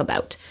to talk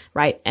about,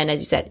 right? And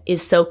as you said,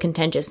 is so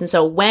contentious. And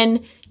so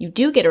when you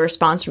do get a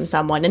response from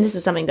someone, and this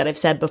is something that I've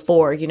said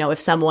before, you know, if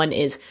someone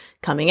is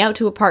coming out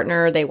to a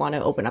partner, they want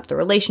to open up the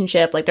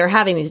relationship, like they're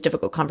having these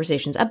difficult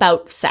conversations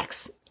about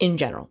sex in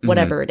general,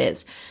 whatever it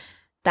is,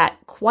 that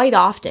quite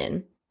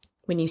often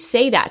when you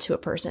say that to a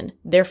person,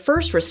 their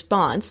first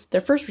response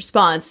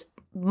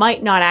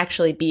might not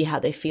actually be how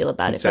they feel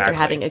about it, but they're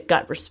having a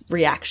gut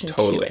reaction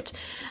to it.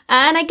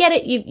 And I get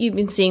it. You've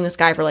been seeing this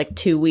guy for like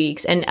 2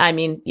 weeks. And I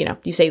mean, you know,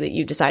 you say that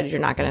you decided you're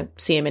not going to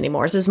see him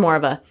anymore. So this is more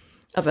of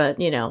a,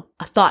 you know,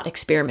 a thought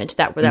experiment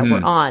that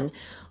we're on.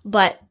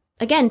 But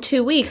again,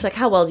 2 weeks, like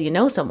how well do you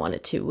know someone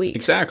at 2 weeks?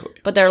 Exactly.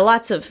 But there are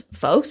lots of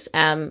folks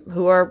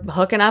who are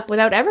hooking up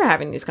without ever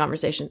having these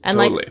conversations. And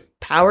like,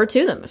 power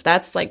to them. If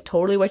that's like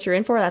totally what you're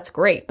in for, that's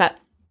great. But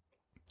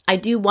I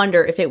do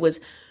wonder if it was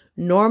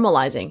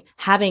normalizing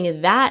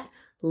having that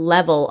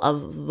level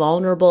of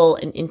vulnerable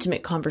and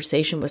intimate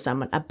conversation with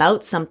someone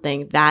about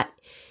something that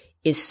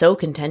is so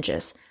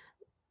contentious.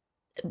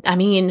 I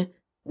mean,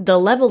 the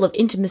level of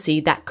intimacy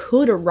that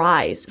could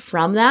arise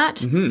from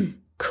that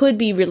could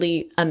be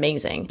really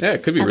amazing. Yeah,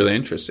 it could be really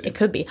interesting. It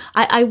could be.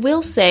 I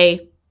will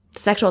say, the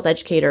sexual health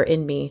educator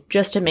in me,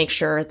 just to make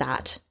sure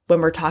that when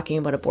we're talking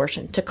about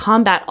abortion, to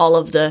combat all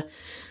of the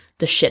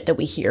shit that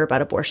we hear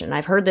about abortion.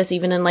 I've heard this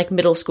even in like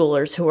middle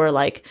schoolers who are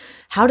like,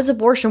 how does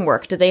abortion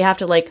work? Do they have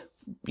to like,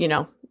 you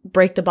know,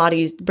 break the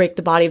body of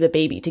the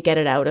baby to get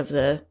it out of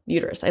the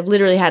uterus? I've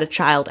literally had a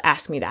child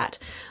ask me that.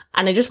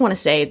 And I just want to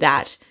say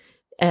that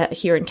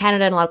here in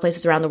Canada and a lot of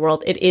places around the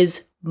world, it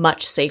is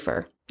much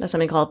safer. There's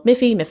something called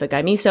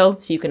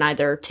mifegymiso. So you can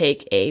either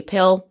take a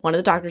pill, one at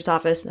the doctor's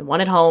office and one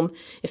at home.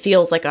 It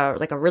feels like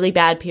a really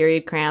bad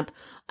period cramp.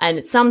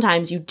 And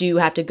sometimes you do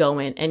have to go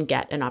in and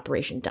get an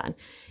operation done.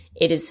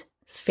 It is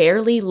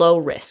fairly low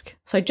risk.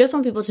 So I just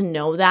want people to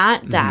know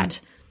that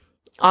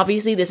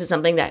obviously this is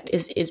something that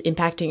is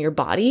impacting your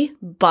body,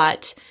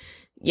 but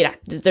yeah,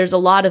 there's a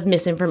lot of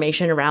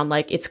misinformation around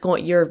like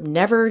you're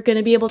never going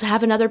to be able to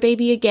have another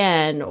baby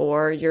again,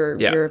 or you're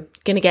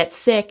going to get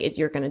sick,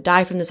 you're going to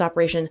die from this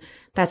operation.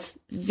 That's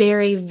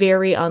very,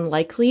 very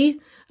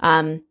unlikely.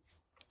 Not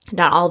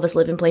all of us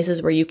live in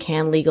places where you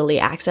can legally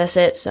access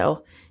it.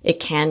 So it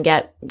can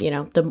get, you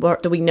know, the more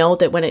that we know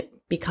that when it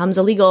becomes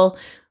illegal,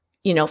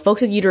 you know,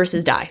 folks with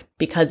uteruses die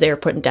because they are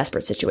put in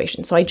desperate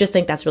situations. So I just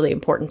think that's really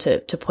important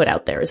to put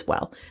out there as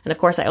well. And of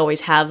course, I always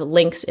have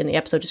links in the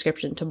episode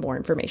description to more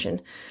information.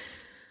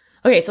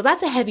 Okay, so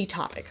that's a heavy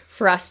topic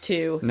for us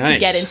to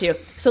get into.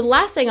 So the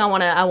last thing I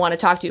want to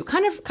talk to you,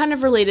 kind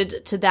of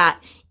related to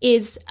that,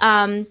 is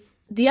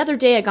the other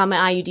day I got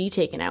my IUD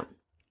taken out.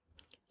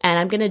 And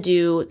I'm going to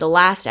do the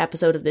last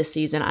episode of this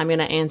season. I'm going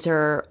to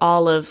answer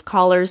all of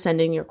callers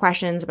sending your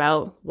questions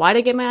about why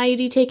to get my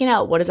IUD taken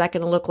out. What is that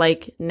going to look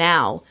like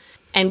now?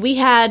 And we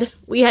had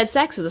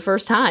sex for the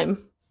first time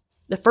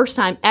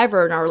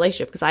ever in our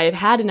relationship, because I have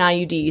had an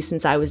IUD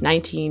since I was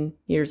 19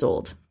 years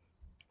old.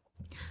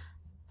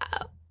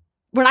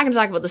 We're not going to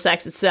talk about the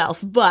sex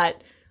itself,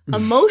 but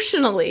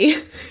emotionally,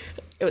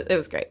 it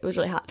was great. It was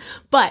really hot.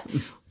 But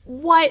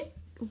what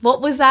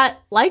was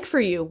that like for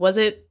you? Was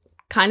it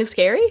kind of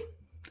scary?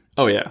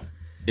 Oh yeah.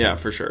 Yeah,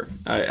 for sure.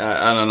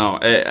 I don't know.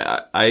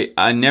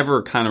 I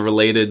never kind of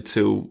related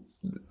to,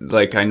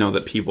 like, I know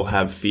that people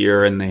have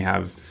fear and they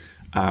have,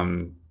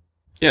 you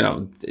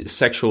know,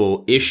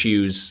 sexual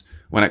issues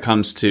when it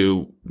comes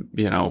to,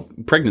 you know,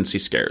 pregnancy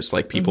scares.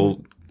 Like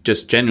people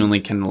just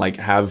genuinely can like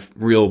have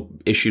real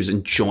issues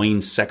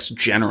enjoying sex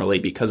generally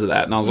because of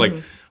that. And I was like,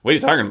 what are you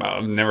talking about?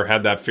 I've never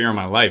had that fear in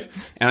my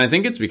life. And I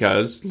think it's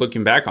because,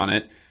 looking back on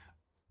it,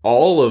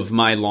 all of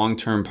my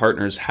long-term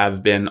partners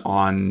have been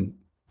on,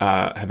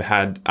 have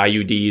had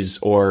IUDs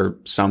or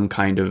some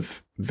kind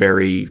of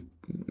very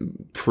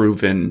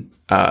proven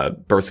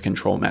birth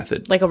control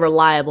method, like a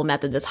reliable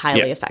method that's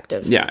highly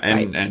effective. Yeah,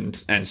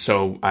 and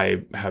so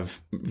I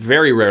have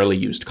very rarely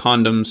used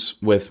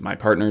condoms with my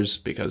partners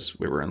because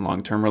we were in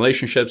long-term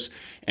relationships,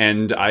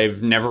 and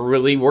I've never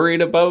really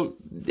worried about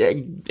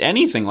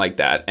anything like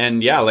that.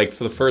 And yeah, like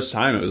for the first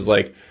time, it was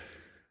like,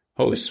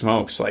 holy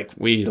smokes! Like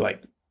we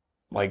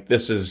like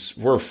this is,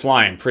 we're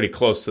flying pretty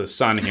close to the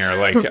sun here.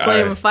 Like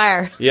playing with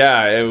fire.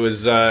 Yeah, it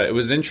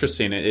was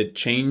interesting. It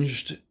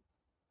changed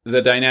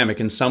the dynamic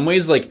in some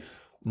ways, like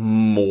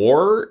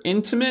more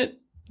intimate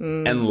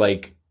and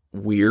like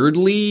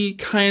weirdly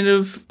kind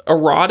of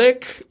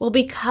erotic. Well,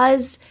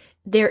 because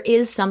there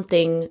is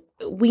something,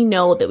 we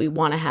know that we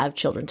want to have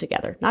children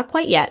together. Not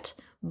quite yet,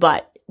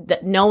 but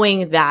that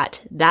knowing that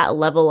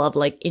level of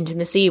like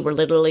intimacy, we're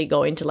literally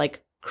going to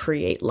like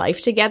create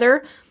life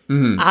together.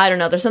 I don't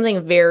know. There's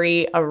something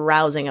very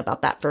arousing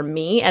about that for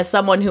me as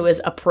someone who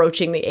is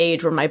approaching the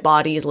age where my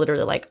body is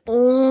literally like,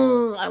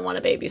 oh, I want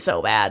a baby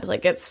so bad.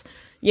 Like it's,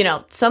 you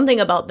know, something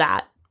about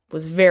that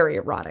was very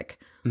erotic.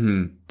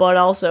 But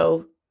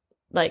also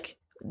like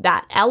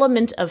that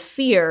element of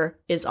fear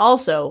is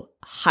also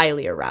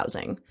highly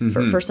arousing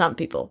for some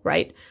people,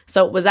 right?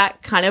 So was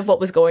that kind of what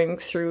was going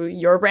through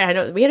your brain? I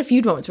know we had a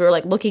few moments we were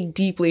like looking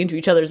deeply into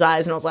each other's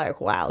eyes, and I was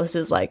like, wow, this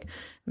is like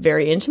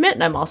very intimate.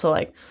 And I'm also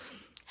like,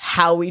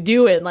 how we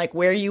doing? Like,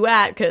 where you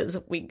at? Because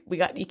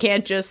you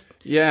can't just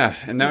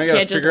and now we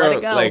gotta figure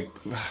out like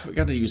we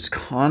gotta use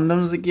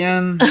condoms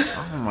again.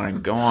 Oh my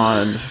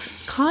god.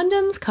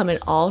 Condoms come in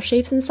all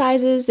shapes and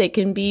sizes. They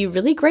can be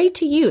really great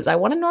to use. I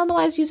want to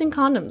normalize using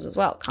condoms as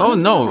well.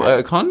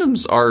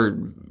 Condoms are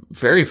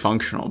very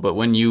functional, but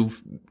when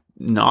you've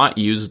not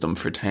used them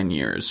for 10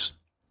 years,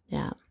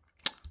 I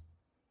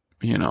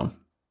feel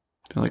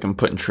like I'm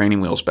putting training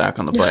wheels back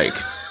on the bike.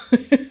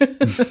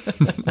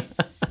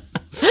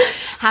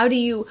 How do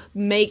you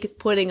make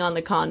putting on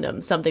the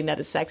condom something that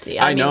is sexy?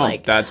 I know,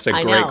 that's a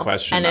great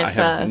question. And I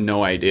have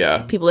no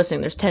idea. People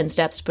listening, there's 10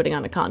 steps to putting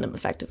on a condom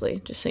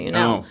effectively, just so you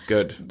know. Oh,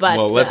 good. But,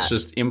 well, let's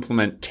just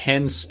implement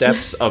 10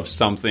 steps of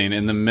something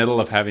in the middle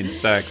of having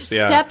sex.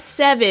 Yeah. Step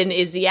 7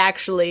 is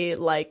actually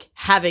like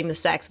having the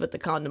sex with the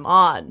condom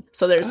on.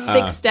 So there's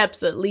 6 steps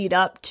that lead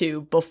up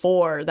to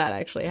before that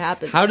actually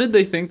happens. How did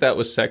they think that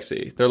was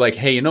sexy? They're like,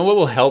 hey, you know what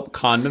will help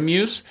condom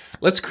use?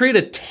 Let's create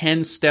a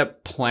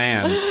 10-step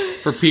plan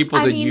for people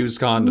to use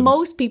condoms.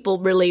 Most people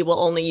really will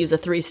only use a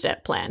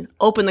 3-step plan.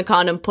 Open the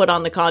condom, put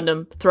on the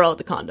condom, throw out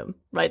the condom.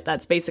 Right?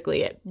 That's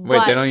basically it.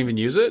 Wait, they don't even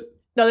use it?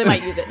 No, they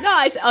might use it.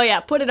 No,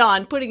 putting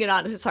it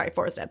on. Sorry,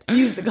 4 steps.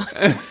 Use the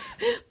condom.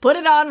 Put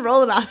it on,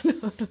 roll it on.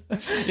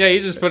 Yeah, you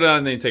just put it on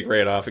and then you take it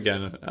right off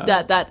again.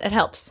 That it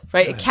helps,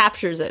 right? It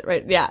captures it,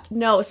 right? Yeah.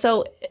 No,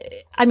 so,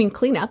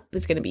 clean up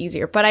is going to be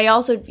easier. But I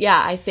also,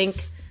 I think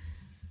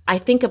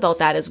about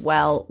that as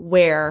well,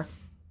 where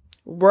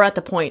we're at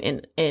the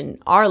point in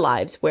our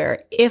lives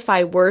where if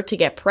I were to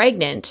get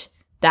pregnant,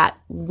 that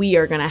we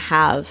are going to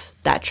have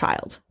that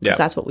child. Because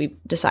that's what we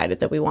decided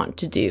that we want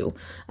to do.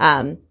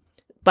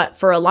 But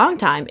for a long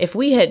time, if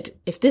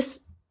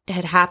this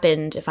had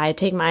happened, if I had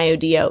taken my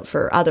IOD out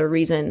for other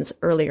reasons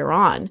earlier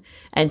on,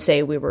 and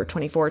say we were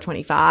 24,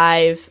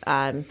 25,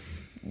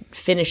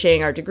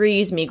 finishing our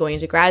degrees, me going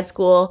into grad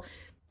school,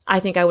 I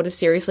think I would have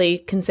seriously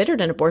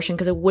considered an abortion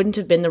because it wouldn't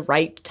have been the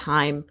right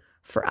time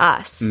for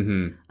us.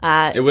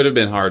 Mm-hmm. It would have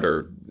been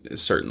harder,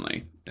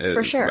 certainly.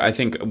 For sure. I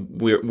think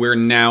we're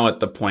now at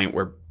the point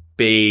where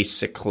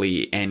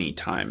basically any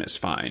time is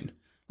fine.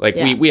 Like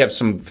we have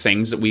some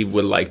things that we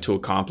would like to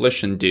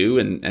accomplish and do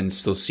and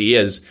still see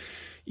as,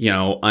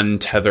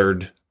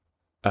 untethered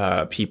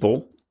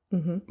people.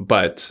 Mm-hmm.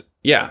 But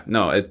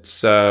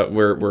it's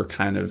we're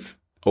kind of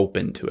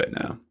open to it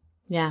now.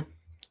 Yeah.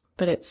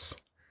 But it's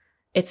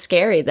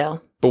scary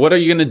though. But what are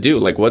you going to do?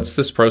 Like, what's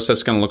this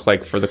process going to look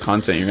like for the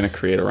content you're going to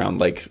create around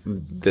like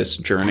this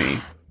journey?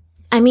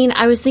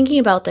 I was thinking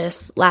about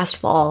this last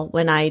fall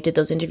when I did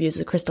those interviews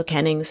with Crystal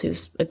Kennings,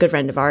 who's a good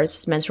friend of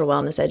ours, menstrual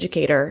wellness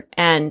educator.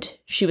 And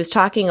she was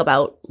talking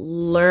about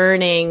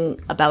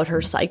learning about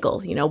her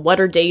cycle. What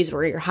are days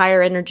where you're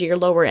higher energy or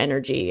lower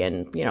energy?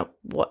 And,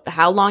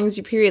 how long is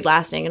your period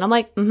lasting? And I'm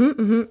like,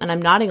 and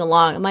I'm nodding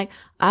along. I'm like,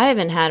 I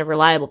haven't had a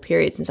reliable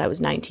period since I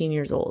was 19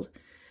 years old.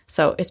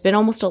 So it's been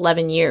almost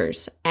 11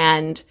 years.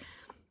 And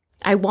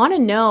I want to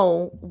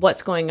know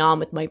what's going on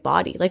with my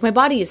body. Like, my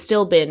body has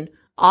still been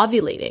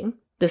ovulating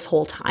this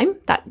whole time.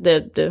 That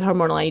the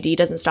hormonal IUD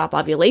doesn't stop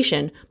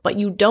ovulation, but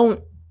you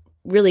don't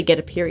really get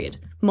a period.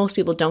 Most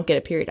people don't get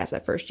a period after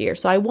that first year.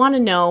 So I want to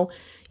know,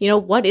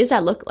 what does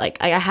that look like?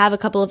 I have a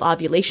couple of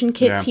ovulation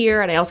kits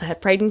here, and I also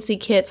have pregnancy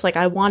kits. Like,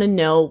 I want to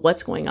know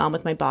what's going on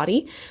with my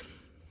body.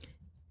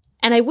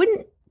 And I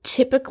wouldn't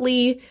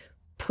typically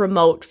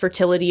promote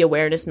fertility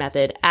awareness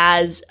method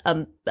as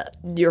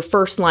your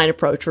first line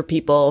approach for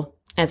people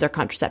as their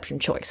contraception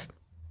choice.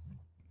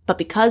 But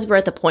because we're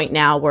at the point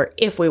now where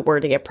if we were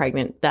to get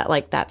pregnant,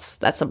 that's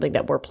something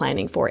that we're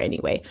planning for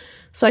anyway.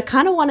 So I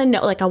kind of want to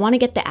know, I want to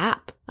get the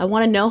app. I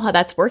want to know how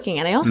that's working.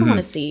 And I also want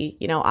to see,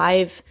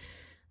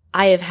 I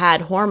have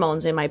had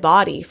hormones in my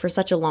body for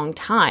such a long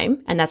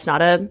time, and that's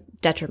not a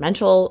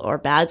detrimental or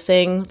bad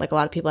thing. Like, a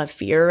lot of people have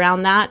fear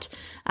around that.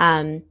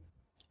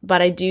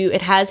 But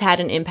it has had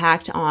an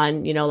impact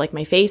on,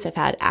 my face. I've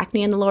had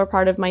acne in the lower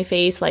part of my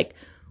face. Like,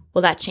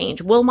 will that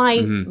change? Will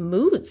my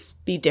moods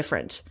be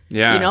different?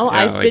 Yeah.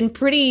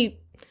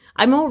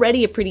 I'm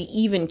already a pretty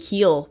even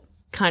keel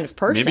kind of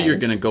person. Maybe you're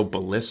going to go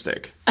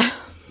ballistic.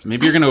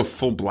 Maybe you're going to go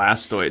full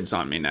blastoids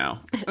on me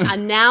now.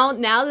 Now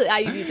that I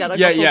use that, I'll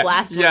go full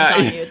blastoids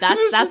on you.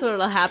 That's what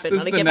will happen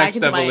when I get back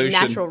into my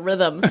natural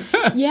rhythm.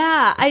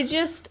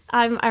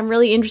 I'm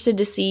really interested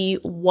to see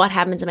what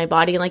happens in my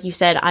body. And like you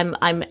said,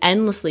 I'm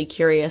endlessly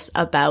curious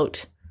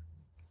about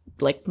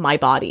like my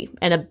body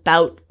and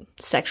about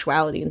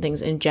sexuality and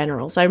things in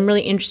general. So I'm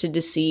really interested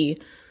to see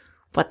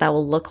what that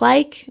will look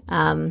like.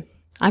 I'm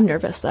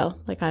nervous though.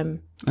 I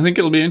think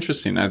it'll be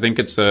interesting. I think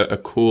it's a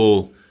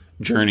cool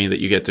journey that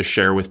you get to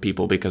share with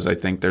people, because I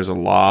think there's a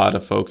lot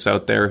of folks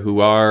out there who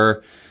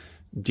are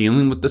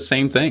dealing with the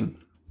same thing,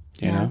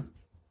 you know?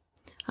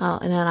 Oh,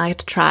 and then I had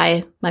to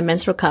try my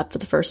menstrual cup for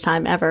the first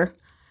time ever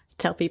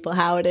tell people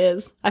how it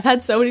is. I've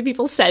had so many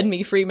people send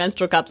me free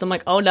menstrual cups. I'm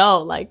like, oh no,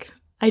 like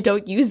I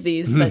don't use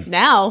these. But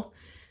now,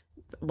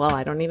 well,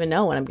 I don't even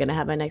know when I'm going to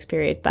have my next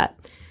period. But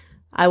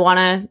I want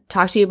to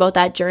talk to you about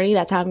that journey.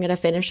 That's how I'm going to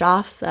finish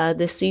off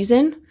this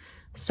season.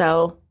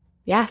 So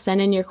yeah,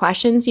 send in your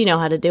questions. You know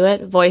how to do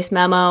it. Voice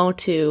memo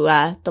to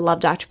the Love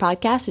Doctor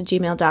Podcast at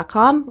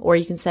gmail.com, or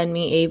you can send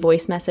me a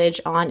voice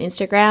message on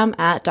Instagram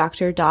at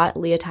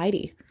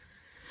dr.leotidy.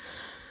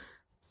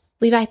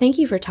 Levi, thank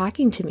you for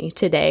talking to me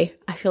today.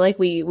 I feel like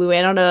we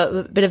went on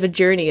a bit of a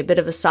journey, a bit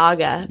of a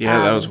saga.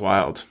 Yeah, that was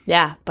wild.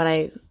 Yeah, but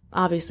I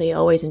obviously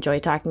always enjoy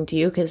talking to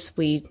you because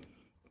we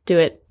do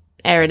it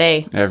every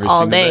day, every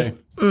all single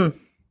day.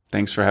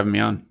 Thanks for having me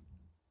on.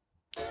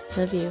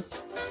 Love you.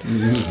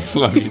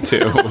 Love you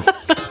too.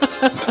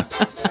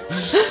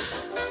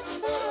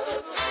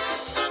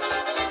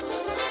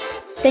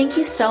 Thank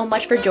you so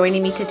much for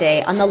joining me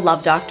today on the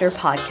Love Doctor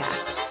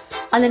podcast.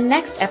 On the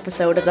next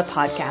episode of the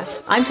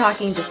podcast, I'm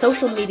talking to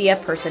social media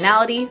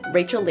personality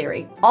Rachel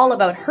Leary, all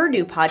about her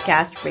new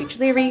podcast, Rachel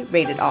Leary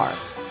Rated R.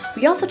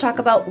 We also talk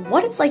about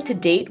what it's like to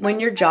date when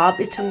your job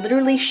is to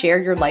literally share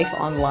your life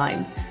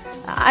online.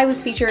 I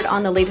was featured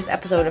on the latest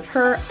episode of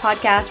her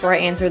podcast where I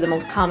answer the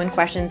most common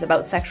questions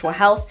about sexual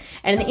health.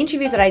 And in the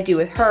interview that I do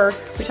with her,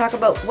 we talk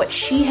about what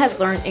she has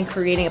learned in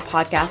creating a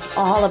podcast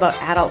all about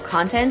adult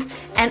content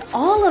and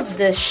all of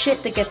the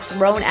shit that gets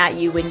thrown at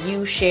you when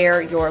you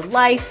share your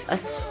life,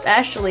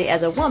 especially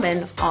as a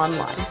woman,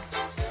 online.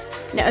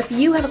 Now, if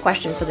you have a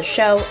question for the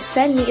show,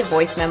 send me a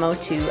voice memo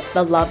to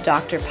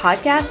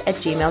thelovedoctorpodcast at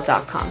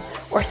gmail.com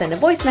or send a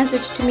voice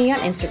message to me on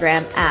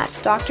Instagram at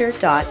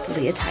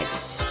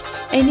dr.leotidy.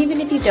 And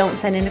even if you don't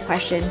send in a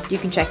question, you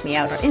can check me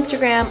out on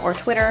Instagram or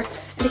Twitter.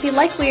 And if you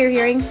like what you're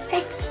hearing,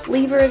 hey,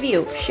 leave a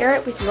review, share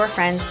it with your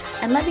friends,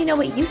 and let me know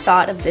what you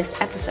thought of this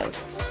episode.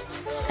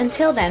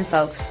 Until then,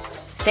 folks,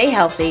 stay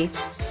healthy,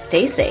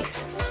 stay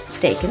safe,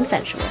 stay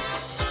consensual.